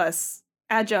plus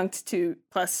adjunct to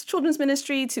plus children's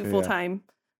ministry to full-time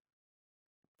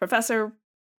professor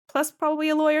plus probably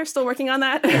a lawyer, still working on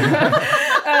that.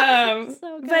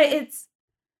 So good. But it's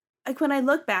like when I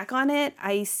look back on it,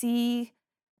 I see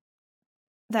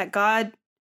that God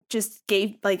just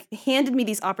handed me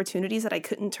these opportunities that I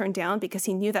couldn't turn down because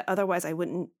he knew that otherwise I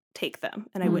wouldn't take them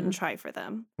and I wouldn't try for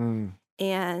them.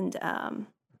 And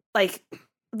like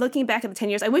looking back at the 10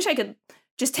 years, I wish I could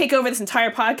just take over this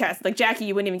entire podcast. Like Jackie,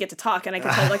 you wouldn't even get to talk. And I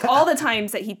could tell like all the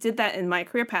times that he did that in my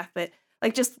career path. But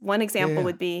like just one example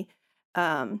would be,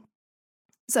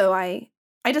 so I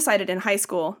decided in high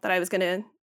school that I was going to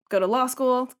go to law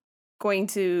school, going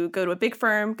to go to a big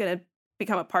firm, going to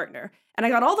become a partner. And I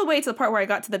got all the way to the part where I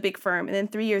got to the big firm. And then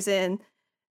 3 years in,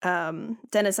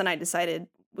 Dennis and I decided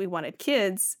we wanted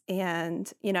kids.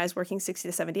 And, I was working 60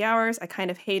 to 70 hours. I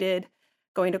kind of hated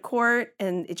going to court.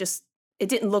 And it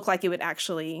didn't look like it would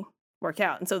actually work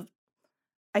out. And so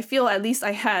I feel at least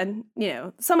I had,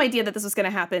 some idea that this was going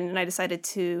to happen. And I decided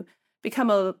to become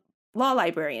a law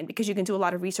librarian because you can do a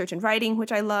lot of research and writing,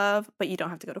 which I love, but you don't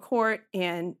have to go to court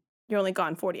and you're only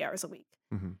gone 40 hours a week.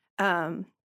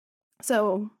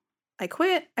 So I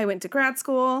quit. I went to grad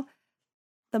school.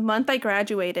 The month I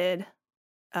graduated,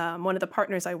 one of the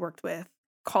partners I worked with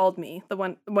called me,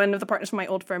 one of the partners from my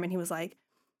old firm, and he was like,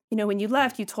 when you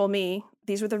left, you told me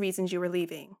these were the reasons you were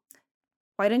leaving.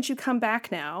 Why don't you come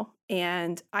back now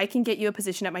and I can get you a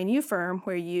position at my new firm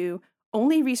where you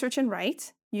only research and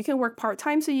write. You can work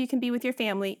part-time so you can be with your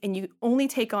family, and you only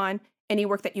take on any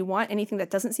work that you want. Anything that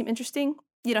doesn't seem interesting,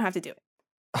 you don't have to do it.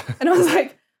 And I was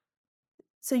like,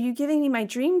 so you're giving me my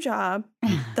dream job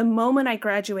the moment I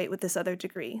graduate with this other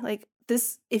degree. Like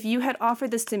this, if you had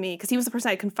offered this to me, because he was the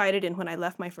person I confided in when I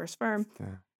left my first firm,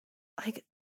 like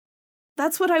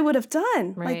that's what I would have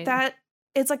done. Right. Like that,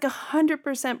 it's like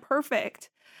 100% perfect,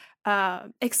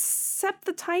 except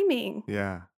the timing.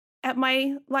 Yeah. At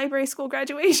my library school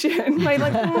graduation. And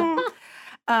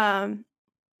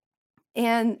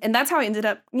that's how I ended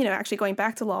up, actually going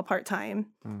back to law part-time.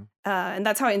 And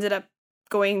that's how I ended up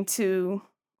going to,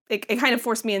 it kind of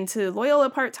forced me into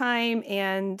Loyola part-time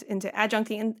and into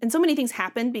adjuncting. And so many things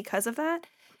happened because of that.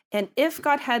 And if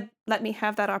God had let me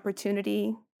have that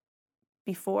opportunity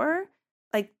before,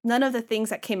 like none of the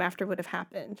things that came after would have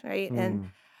happened, right?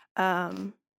 And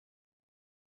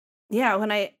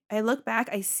when I look back,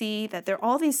 I see that there are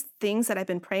all these things that I've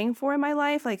been praying for in my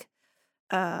life, like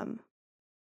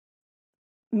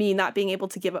me not being able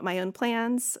to give up my own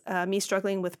plans, me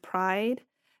struggling with pride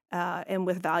and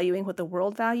with valuing what the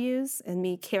world values, and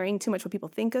me caring too much what people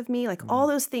think of me. Like all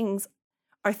those things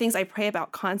are things I pray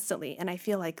about constantly, and I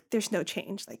feel like there's no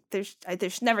change. Like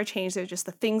there's never change. They're just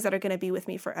the things that are going to be with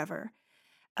me forever.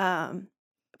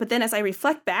 But But then as I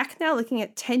reflect back now, looking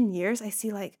at 10 years, I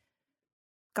see like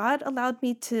God allowed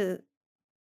me to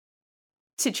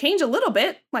change a little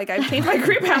bit. Like I've changed my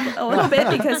career path a little bit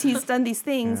because he's done these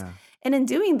things. Yeah. And in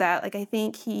doing that, like I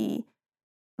think he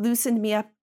loosened me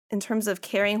up in terms of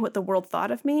caring what the world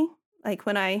thought of me. Like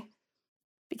when I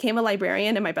became a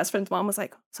librarian and my best friend's mom was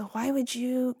like, so why would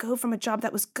you go from a job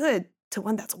that was good to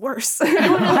one that's worse? And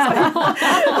I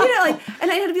was like,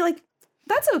 and I had to be like,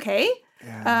 that's okay.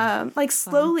 Yeah. Like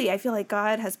slowly, I feel like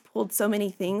God has pulled so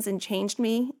many things and changed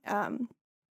me.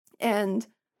 And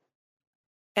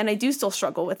I do still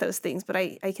struggle with those things, but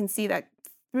I can see that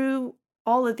through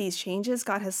all of these changes,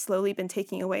 God has slowly been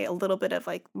taking away a little bit of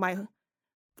like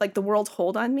the world's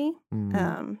hold on me.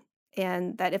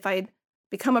 And that if I'd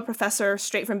become a professor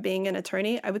straight from being an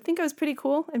attorney, I would think I was pretty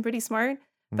cool and pretty smart.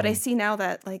 But I see now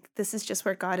that like this is just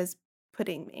where God is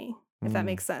putting me, if that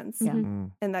makes sense. Yeah.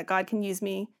 And that God can use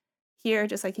me here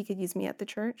just like he could use me at the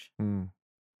church.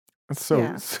 It's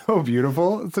so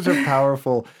beautiful. It's such a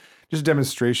powerful just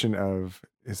demonstration of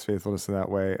his faithfulness in that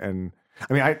way. And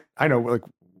I mean, I know like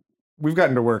we've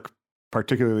gotten to work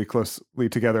particularly closely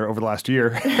together over the last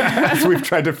year as we've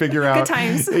tried to figure out Good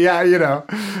times.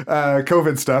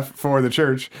 COVID stuff for the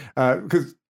church.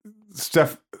 Because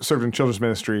Steph served in children's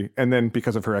ministry, and then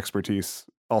because of her expertise,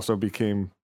 also became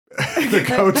the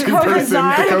go-to person.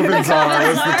 The COVID czar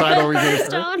is the title we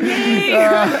gave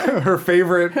her. Her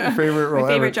favorite role. My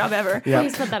favorite job ever. Yeah.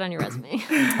 Please put that on your resume.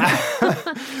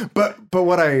 But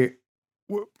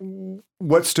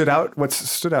what stood out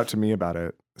to me about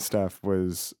it, Steph,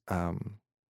 was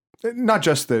not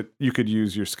just that you could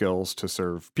use your skills to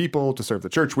serve people, to serve the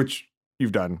church, which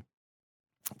you've done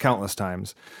countless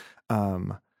times,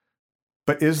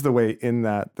 but is the way in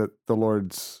that the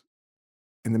Lord's,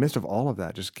 in the midst of all of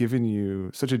that, just given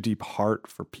you such a deep heart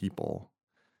for people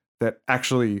that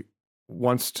actually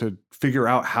wants to figure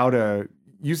out how to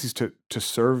use these to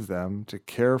serve them, to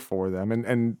care for them,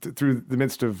 and through the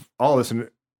midst of all this and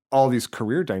all these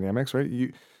career dynamics, right?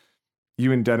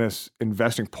 You and Dennis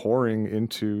pouring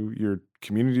into your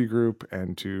community group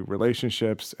and to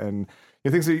relationships and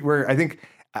things where I think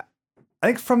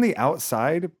from the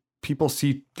outside people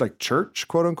see like church,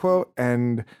 quote unquote,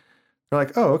 and they're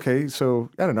like, oh, okay, so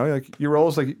I don't know, like your role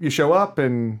is like you show up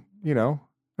and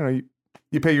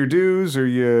you pay your dues or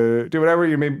you do whatever,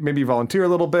 you maybe volunteer a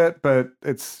little bit, but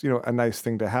it's a nice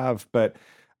thing to have. But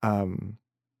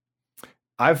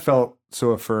I've felt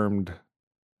so affirmed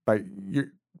by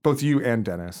both you and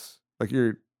Dennis, like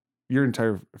your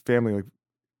entire family, like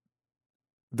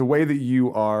the way that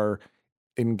you are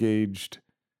engaged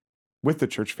with the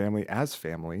church family as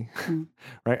family,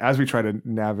 right? As we try to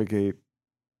navigate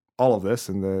all of this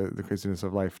and the craziness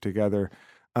of life together,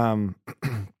 in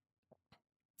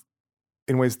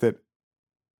ways that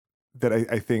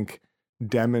I think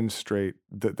demonstrate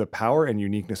the power and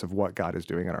uniqueness of what God is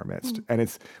doing in our midst. And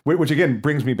it's, which again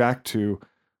brings me back to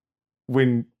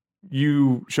when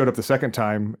you showed up the second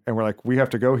time and we're like, we have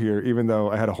to go here, even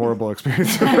though I had a horrible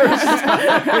experience the first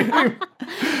time.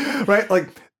 Right? Like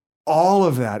all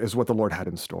of that is what the Lord had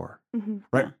in store,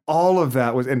 right? All of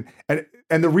that was, and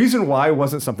the reason why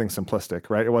wasn't something simplistic,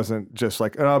 right? It wasn't just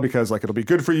like, oh, because like it'll be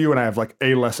good for you and I have like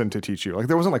a lesson to teach you. Like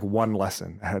there wasn't like one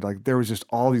lesson. There was just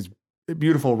all these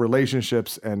beautiful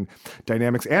relationships and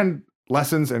dynamics and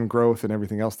lessons and growth and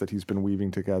everything else that he's been weaving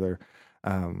together,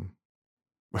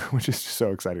 which is just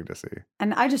so exciting to see.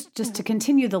 And I just to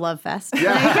continue the love fest.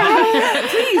 Yeah. Like,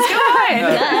 Please go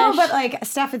ahead. No, but like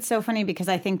Steph, it's so funny because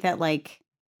I think that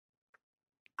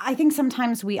I think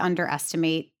sometimes we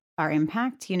underestimate our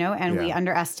impact, and we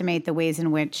underestimate the ways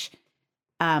in which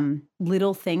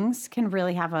little things can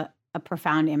really have a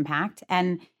profound impact.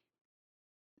 And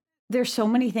there's so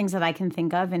many things that I can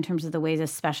think of in terms of the ways,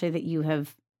 especially that you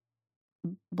have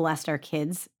blessed our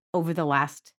kids over the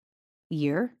last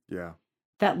year. Yeah.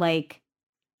 That like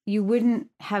you wouldn't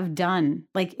have done,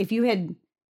 like if you had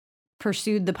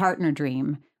pursued the partner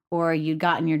dream or you'd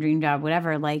gotten your dream job,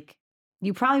 whatever, like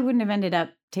you probably wouldn't have ended up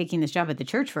taking this job at the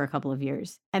church for a couple of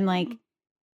years. And like,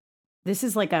 this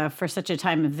is like for such a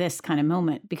time of this kind of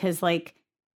moment, because like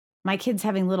my kids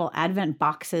having little Advent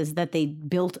boxes that they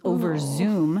built over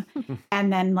Zoom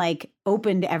and then like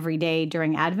opened every day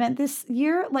during Advent this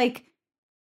year, like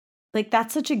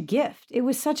that's such a gift. It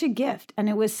was such a gift. And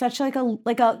it was such like a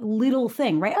little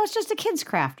thing, right? Oh, it's just a kid's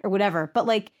craft or whatever. But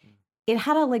like it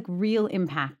had a like real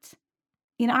impact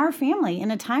in our family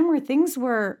in a time where things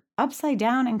were upside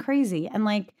down and crazy. And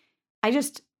like,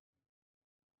 it's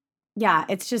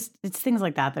things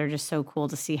like that are just so cool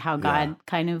to see how God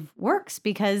kind of works,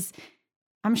 because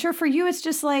I'm sure for you, it's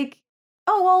just like,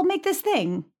 oh, well, make this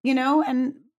thing,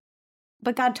 and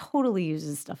but God totally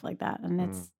uses stuff like that,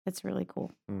 and it's really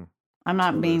cool. Mm. I'm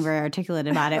not being very articulate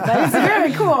about it, but it's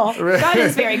very cool. God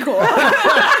is very cool.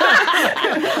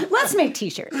 Let's make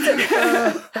t-shirts.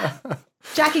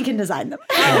 Jackie can design them.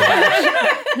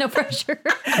 No pressure.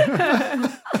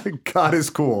 God is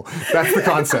cool. That's the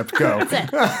concept. Go.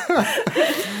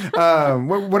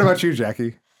 What about you,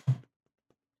 Jackie?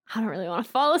 I don't really want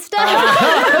to follow stuff.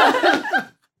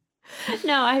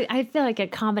 No, I feel like a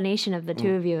combination of the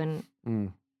two of you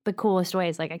in the coolest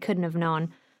ways. Like I couldn't have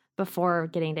known before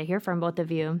getting to hear from both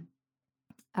of you.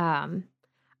 I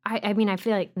mean, I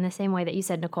feel like in the same way that you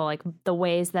said, Nicole, like the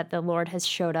ways that the Lord has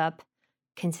showed up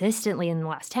consistently in the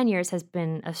last 10 years has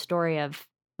been a story of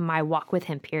my walk with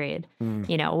him, period.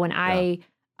 You know, when I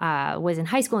was in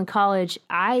high school and college,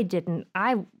 I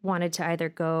wanted to either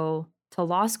go to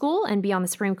law school and be on the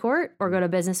Supreme Court or go to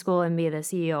business school and be the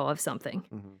CEO of something.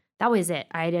 That was it.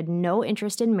 I had no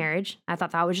interest in marriage. I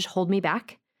thought that would just hold me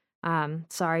back.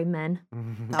 Sorry, men.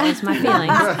 That was my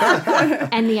feelings.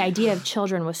 And the idea of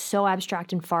children was so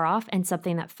abstract and far off and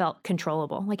something that felt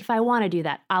controllable. Like if I want to do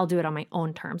that, I'll do it on my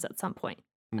own terms at some point.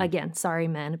 Again, sorry,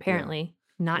 men. Apparently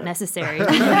not necessary. What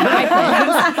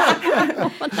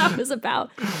that was about.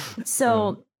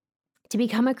 So to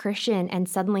become a Christian and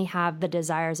suddenly have the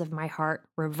desires of my heart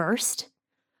reversed,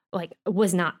 like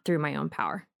was not through my own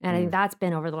power. And I think that's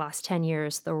been over the last 10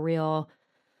 years, the real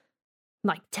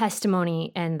like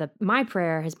testimony. And my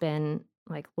prayer has been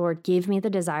like, Lord, give me the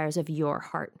desires of your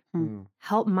heart.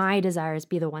 Help my desires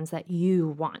be the ones that you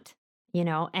want, you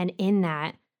know? And in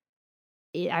that,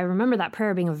 I remember that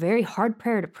prayer being a very hard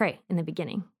prayer to pray in the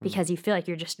beginning because you feel like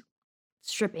you're just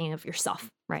stripping of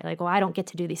yourself, right? Like, well, I don't get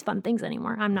to do these fun things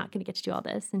anymore. I'm not going to get to do all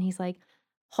this. And he's like,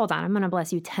 hold on, I'm going to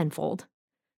bless you tenfold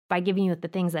by giving you the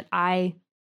things that I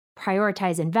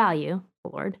prioritize and value,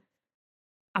 Lord.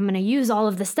 I'm going to use all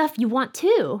of the stuff you want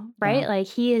too, right? Like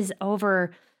he has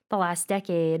over the last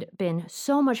decade been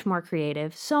so much more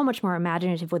creative, so much more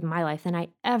imaginative with my life than I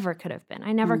ever could have been.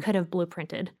 I never could have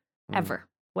blueprinted ever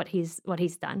what he's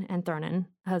done and thrown in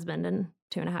a husband and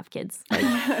 2.5 kids.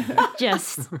 Like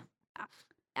just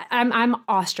I'm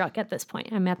awestruck at this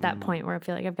point. I'm at that point where I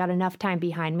feel like I've got enough time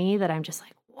behind me that I'm just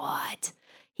like, what?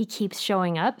 He keeps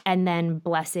showing up and then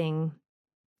blessing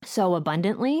so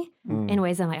abundantly in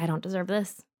ways I'm like, I don't deserve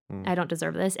this. I don't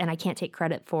deserve this. And I can't take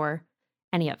credit for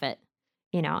any of it,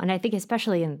 you know? And I think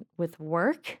especially with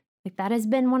work, like that has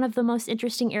been one of the most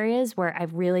interesting areas where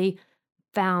I've really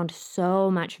found so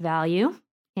much value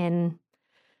in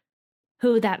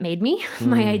who that made me.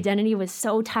 My identity was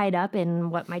so tied up in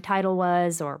what my title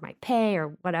was or my pay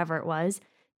or whatever it was,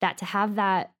 that to have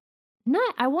that,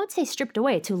 I won't say stripped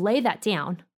away, to lay that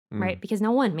down, right? Because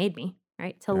no one made me,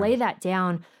 right? To lay that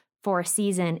down for a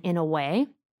season in a way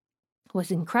was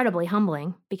incredibly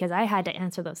humbling because I had to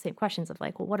answer those same questions of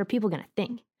like, well, what are people going to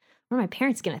think? What are my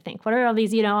parents going to think? What are all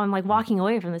these, you know, I'm like walking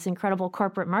away from this incredible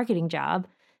corporate marketing job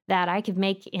that I could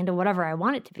make into whatever I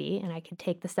want it to be. And I could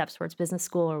take the steps towards business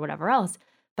school or whatever else.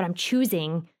 But I'm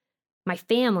choosing my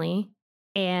family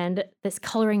and this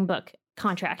coloring book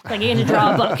contract. Like, you're going to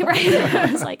draw a book, right?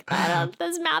 I was like,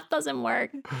 this math doesn't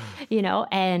work, you know?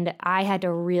 And I had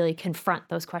to really confront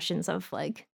those questions of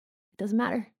like, it doesn't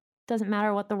matter. It doesn't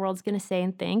matter what the world's going to say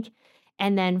and think.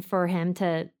 And then for him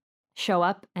to show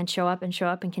up and show up and show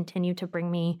up and continue to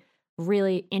bring me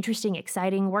really interesting,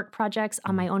 exciting work projects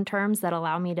on my own terms that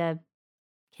allow me to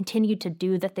continue to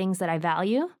do the things that I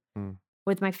value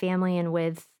with my family and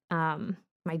with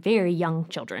my very young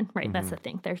children, right? That's the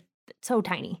thing. They're so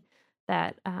tiny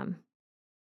that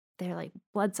they're like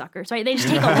bloodsuckers, right? They just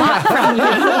take a lot from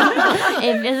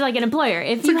you. It's like an employer.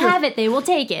 If you have it, they will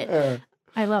take it.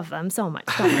 I love them so much.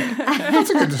 Don't worry. That's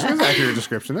a good accurate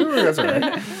description. That's all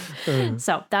right.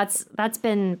 So that's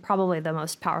been probably the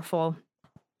most powerful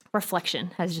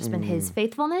reflection, has just been his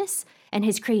faithfulness and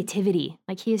his creativity.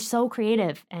 Like he is so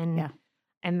creative and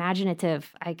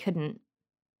imaginative.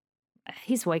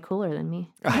 He's way cooler than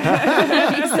me.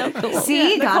 He's so cool.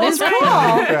 See, God is cool.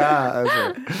 Yeah,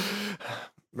 that's right.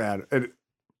 Man,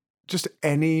 just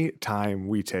any time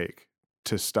we take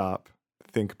to stop,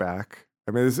 think back.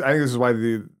 I mean, I think this is why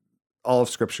all of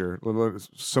Scripture,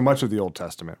 so much of the Old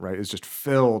Testament, right, is just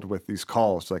filled with these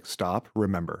calls to like stop,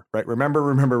 remember, right?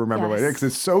 Remember, Yes. because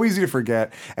it's so easy to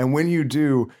forget. And when you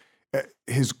do,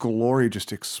 his glory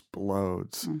just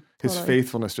explodes. His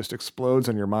faithfulness just explodes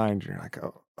in your mind. You're like,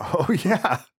 oh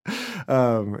yeah.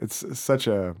 It's such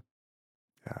a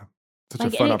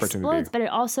fun opportunity. Explodes, but it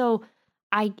also,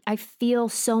 I feel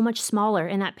so much smaller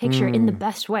in that picture in the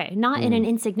best way, not in an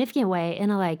insignificant way, in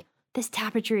a like, this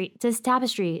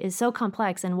tapestry is so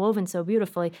complex and woven so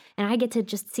beautifully, and I get to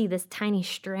just see this tiny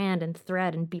strand and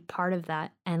thread and be part of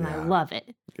that, and I love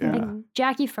it. Yeah. Like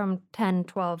Jackie from 10,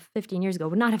 12, 15 years ago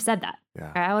would not have said that.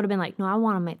 Yeah. I would have been like, no, I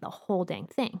want to make the whole dang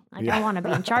thing. Like, I want to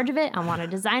be in charge of it. I want to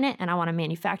design it, and I want to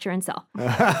manufacture and sell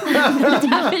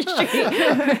tapestry.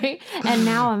 Right? And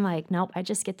now I'm like, nope, I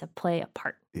just get to play a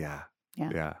part. Yeah.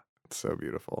 Yeah. Yeah. It's so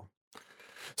beautiful.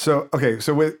 So, okay.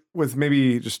 So with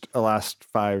maybe just a last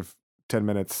 5-10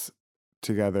 minutes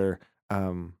together,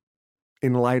 in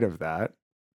light of that,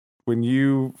 when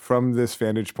you, from this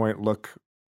vantage point, look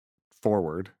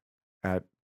forward at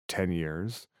 10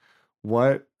 years,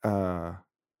 what, I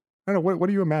don't know, what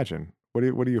do you imagine? What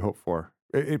do you hope for?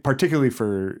 Particularly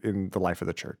for in the life of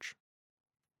the church?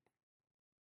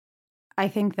 I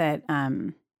think that,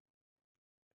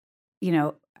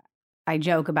 I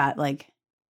joke about like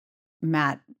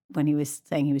Matt when he was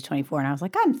saying he was 24 and I was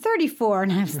like, I'm 34.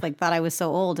 And I was like, thought I was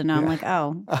so old. And now I'm like,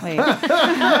 oh, wait.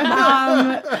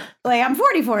 Like I'm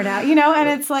 44 now, and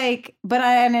it's like,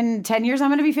 and in 10 years, I'm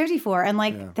going to be 54. And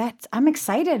like, I'm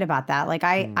excited about that. Like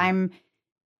I'm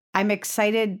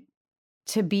excited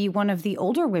to be one of the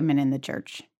older women in the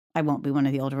church. I won't be one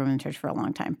of the older women in the church for a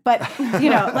long time, but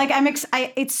like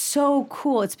it's so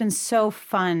cool. It's been so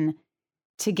fun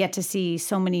to get to see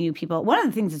so many new people. One of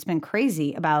the things that's been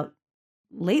crazy about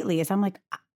lately is I'm like,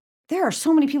 there are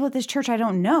so many people at this church I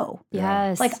don't know.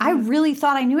 Yes. Like I really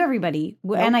thought I knew everybody,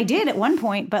 and I did at one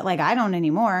point, but like I don't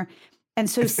anymore. And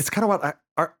so it's kind of what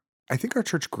I think our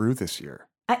church grew this year.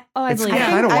 I It's believe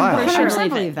kinda that. wild. For sure I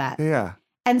believe that. Yeah.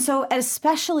 And so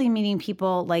especially meeting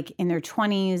people like in their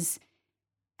 20s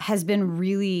has been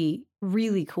really,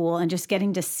 really cool. And just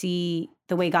getting to see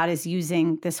the way God is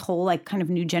using this whole like kind of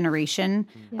new generation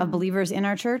of believers in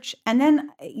our church. And then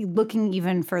looking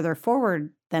even further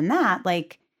forward than that,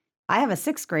 like I have a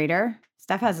 6th grader,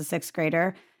 Steph has a 6th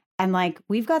grader, and like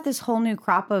we've got this whole new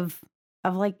crop of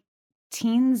like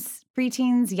teens,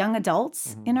 preteens, young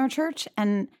adults in our church.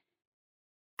 And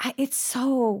it's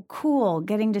so cool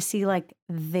getting to see like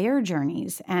their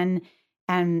journeys and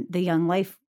the young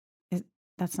life.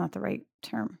 That's not the right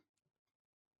term.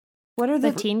 What are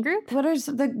The teen group? What is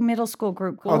the middle school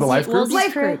group Oh, called? the life groups?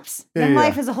 Life groups. Yeah, Young yeah.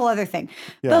 life is a whole other thing.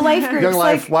 Yeah. The life groups. Young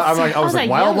Life. I was like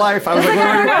Wildlife. I was like,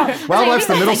 wait. Wildlife's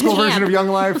the middle school version of Young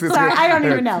Life. Sorry, I don't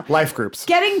even know. Life groups.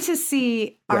 Getting to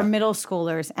see our middle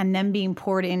schoolers and them being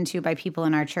poured into by people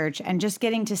in our church, and just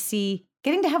getting to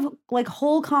have like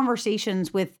whole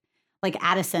conversations with like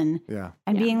Addison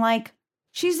and being like,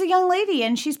 she's a young lady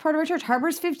and she's part of our church.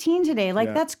 Harper's 15 today.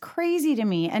 Like that's crazy to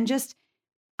me. And just,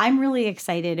 I'm really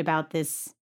excited about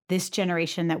this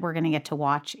generation that we're going to get to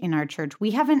watch in our church.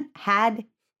 We haven't had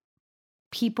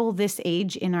people this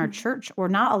age in our church, or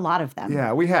not a lot of them.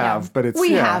 Yeah, we have, but it's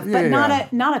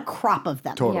not a crop of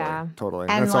them. Totally.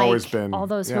 And that's like, always been all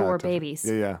those who were babies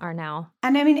are now.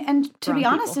 And I mean, and to be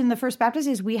grown honest, people. in the First Baptist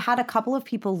days, we had a couple of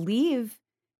people leave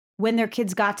when their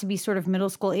kids got to be sort of middle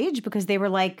school age because they were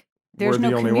like, there's We're the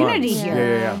no only community ones.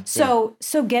 here. Yeah.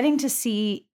 So getting to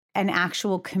see an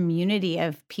actual community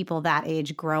of people that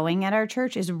age growing at our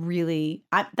church is really,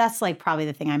 that's like probably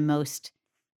the thing I'm most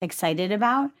excited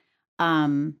about.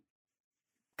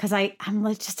 Because I'm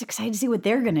like just excited to see what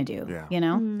they're going to do, Yeah.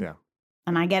 Yeah.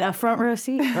 And I get a front row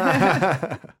seat.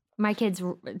 My kids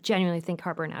genuinely think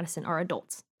Harper and Addison are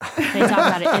adults. They talk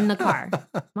about it in the car.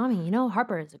 Mommy,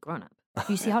 Harper is a grown-up.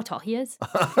 Do you see how tall he is?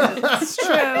 It's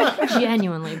true.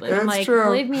 Genuinely. I'm like, true.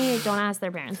 believe me, don't ask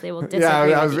their parents. They will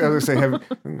disagree I was with you. going to say,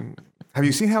 have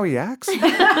you seen how he acts?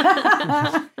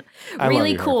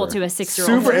 Really cool Harper. to a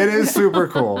 6-year-old. It is super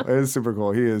cool. It is super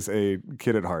cool. He is a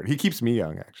kid at heart. He keeps me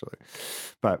young, actually.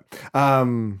 But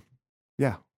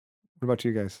yeah. What about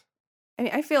you guys? I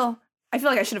mean, I feel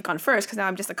like I should have gone first because now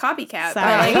I'm just a copycat.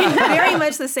 Sorry. But like, very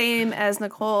much the same as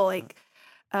Nicole. Like,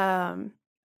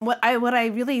 what I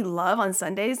really love on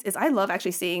Sundays is I love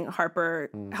actually seeing Harper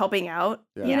helping out,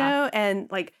 and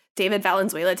like David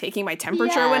Valenzuela taking my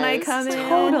temperature when I come in.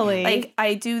 Totally. Like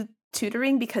I do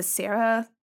tutoring because Sarah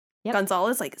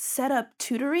Gonzalez like set up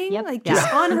tutoring like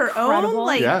just on her own,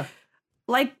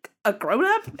 like a grown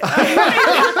up.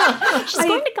 She's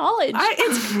going to college.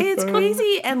 It's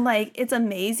crazy and like it's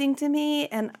amazing to me,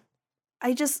 and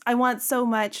I want so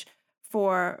much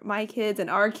for my kids and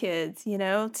our kids,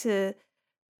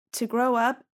 to grow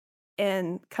up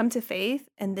and come to faith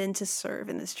and then to serve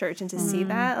in this church and to see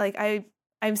that. Like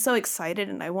I'm so excited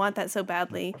and I want that so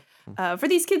badly for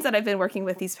these kids that I've been working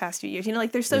with these past few years.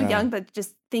 Like they're so young, but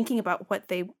just thinking about what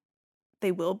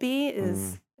they will be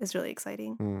is really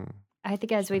exciting. I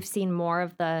think as we've seen more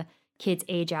of the kids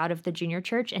age out of the junior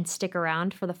church and stick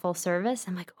around for the full service,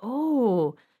 I'm like,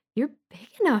 oh, you're big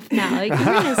enough now. Like, you're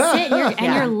going to sit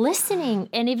and you're listening.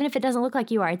 And even if it doesn't look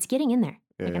like you are, it's getting in there.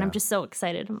 Like, and I'm just so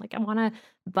excited. I'm like, I want to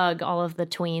bug all of the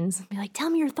tweens and be like,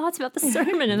 tell me your thoughts about the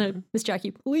sermon. And then, Miss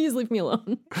Jackie, please leave me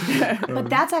alone. But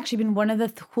that's actually been one of the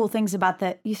cool things about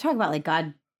you talk about like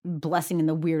God blessing in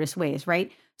the weirdest ways,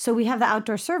 right? So we have the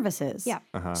outdoor services. Yeah.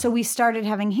 So we started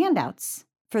having handouts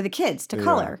for the kids to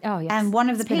color. Oh, yes. And one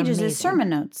of the pages is sermon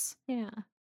notes. Yeah.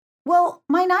 Well,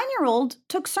 my 9-year-old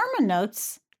took sermon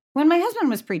notes when my husband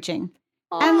was preaching.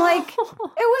 And like, it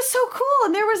was so cool.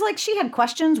 And there was like, she had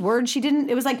questions, words she didn't,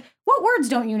 it was like, what words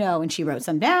don't you know? And she wrote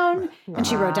some down and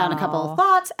she wrote down a couple of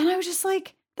thoughts. And I was just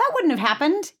like, that wouldn't have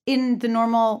happened in the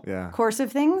normal course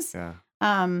of things. Yeah.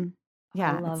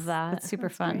 I love that. It's super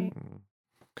fun.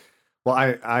 Well,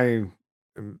 I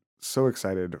am so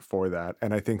excited for that.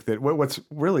 And I think that what's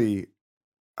really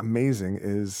amazing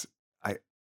is I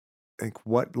think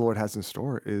what the Lord has in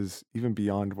store is even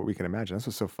beyond what we can imagine. That's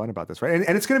what's so fun about this, right?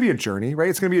 And it's going to be a journey, right?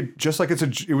 It's going to be just like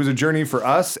it was a journey for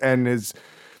us and has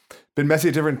been messy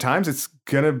at different times. It's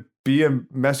going to be a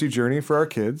messy journey for our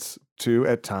kids too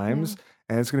at times.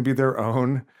 And it's going to be their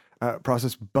own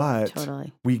process. But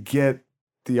we get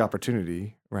the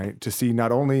opportunity, right, to see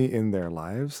not only in their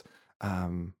lives,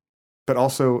 but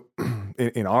also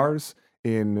in ours,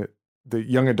 in the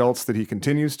young adults that he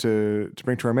continues to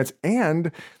bring to our midst,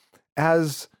 and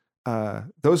as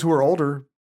those who are older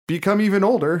become even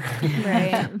older,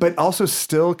 right? But also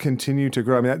still continue to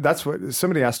grow. I mean, that's what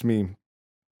somebody asked me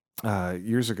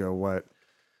years ago. What,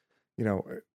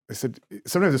 I said,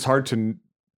 sometimes it's hard to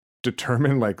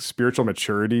determine like spiritual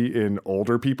maturity in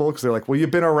older people because they're like, well,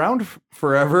 you've been around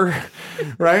forever,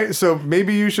 right? So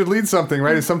maybe you should lead something,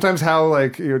 right? And sometimes how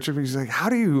like, like, how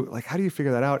do you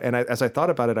figure that out? And as I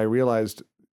thought about it, I realized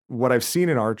what I've seen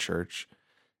in our church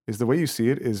is the way you see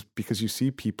it is because you see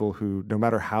people who, no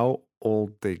matter how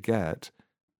old they get,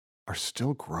 are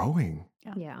still growing.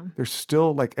 Yeah. They're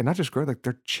still like, and not just growing, like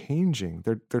they're changing.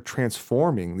 They're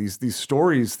transforming. These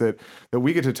stories that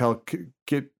we get to tell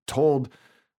get told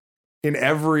in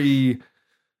every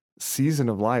season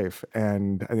of life.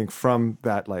 And I think from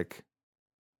that, like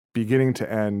beginning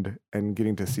to end and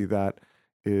getting to see that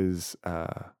is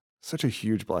such a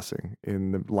huge blessing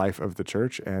in the life of the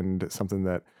church and something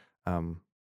that,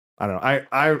 I don't know.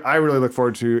 I really look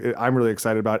forward to. I'm really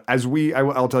excited about.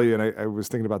 I'll tell you. And I was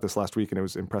thinking about this last week, and it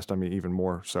was impressed on me even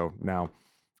more so now.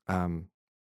 I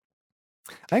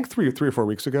think 3 or 4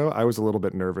 weeks ago, I was a little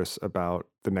bit nervous about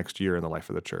the next year in the life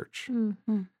of the church.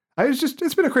 Mm-hmm.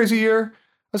 It's been a crazy year.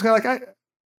 I was kind of like,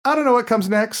 I don't know what comes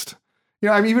next.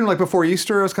 I'm even like before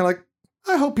Easter, I was kind of like,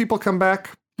 I hope people come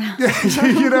back.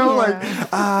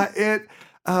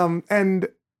 And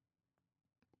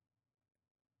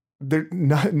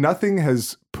nothing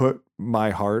has put my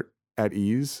heart at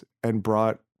ease and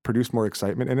produced more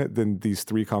excitement in it than these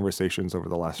 3 conversations over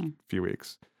the last few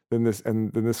weeks. Then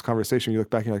this conversation, you look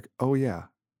back and you're like, oh yeah,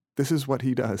 this is what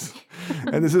he does.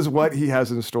 And this is what he has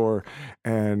in store.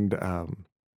 And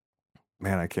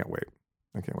man, I can't wait.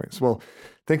 So, well,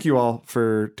 thank you all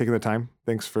for taking the time.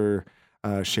 Thanks for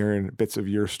sharing bits of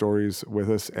your stories with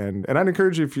us. And I'd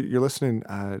encourage you, if you're listening,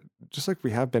 just like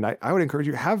we have been, I would encourage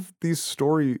you, have these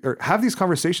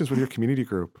conversations with your community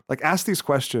group. Like ask these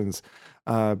questions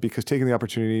because taking the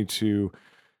opportunity to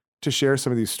share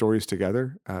some of these stories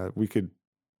together, we could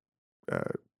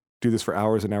do this for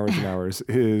hours and hours and hours,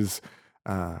 is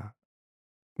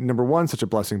number one, such a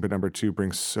blessing, but number two,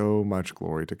 brings so much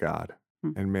glory to God.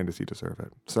 And man, does he deserve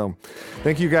it. So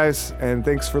thank you guys. And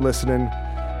thanks for listening.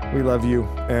 We love you,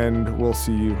 and we'll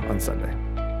see you on Sunday.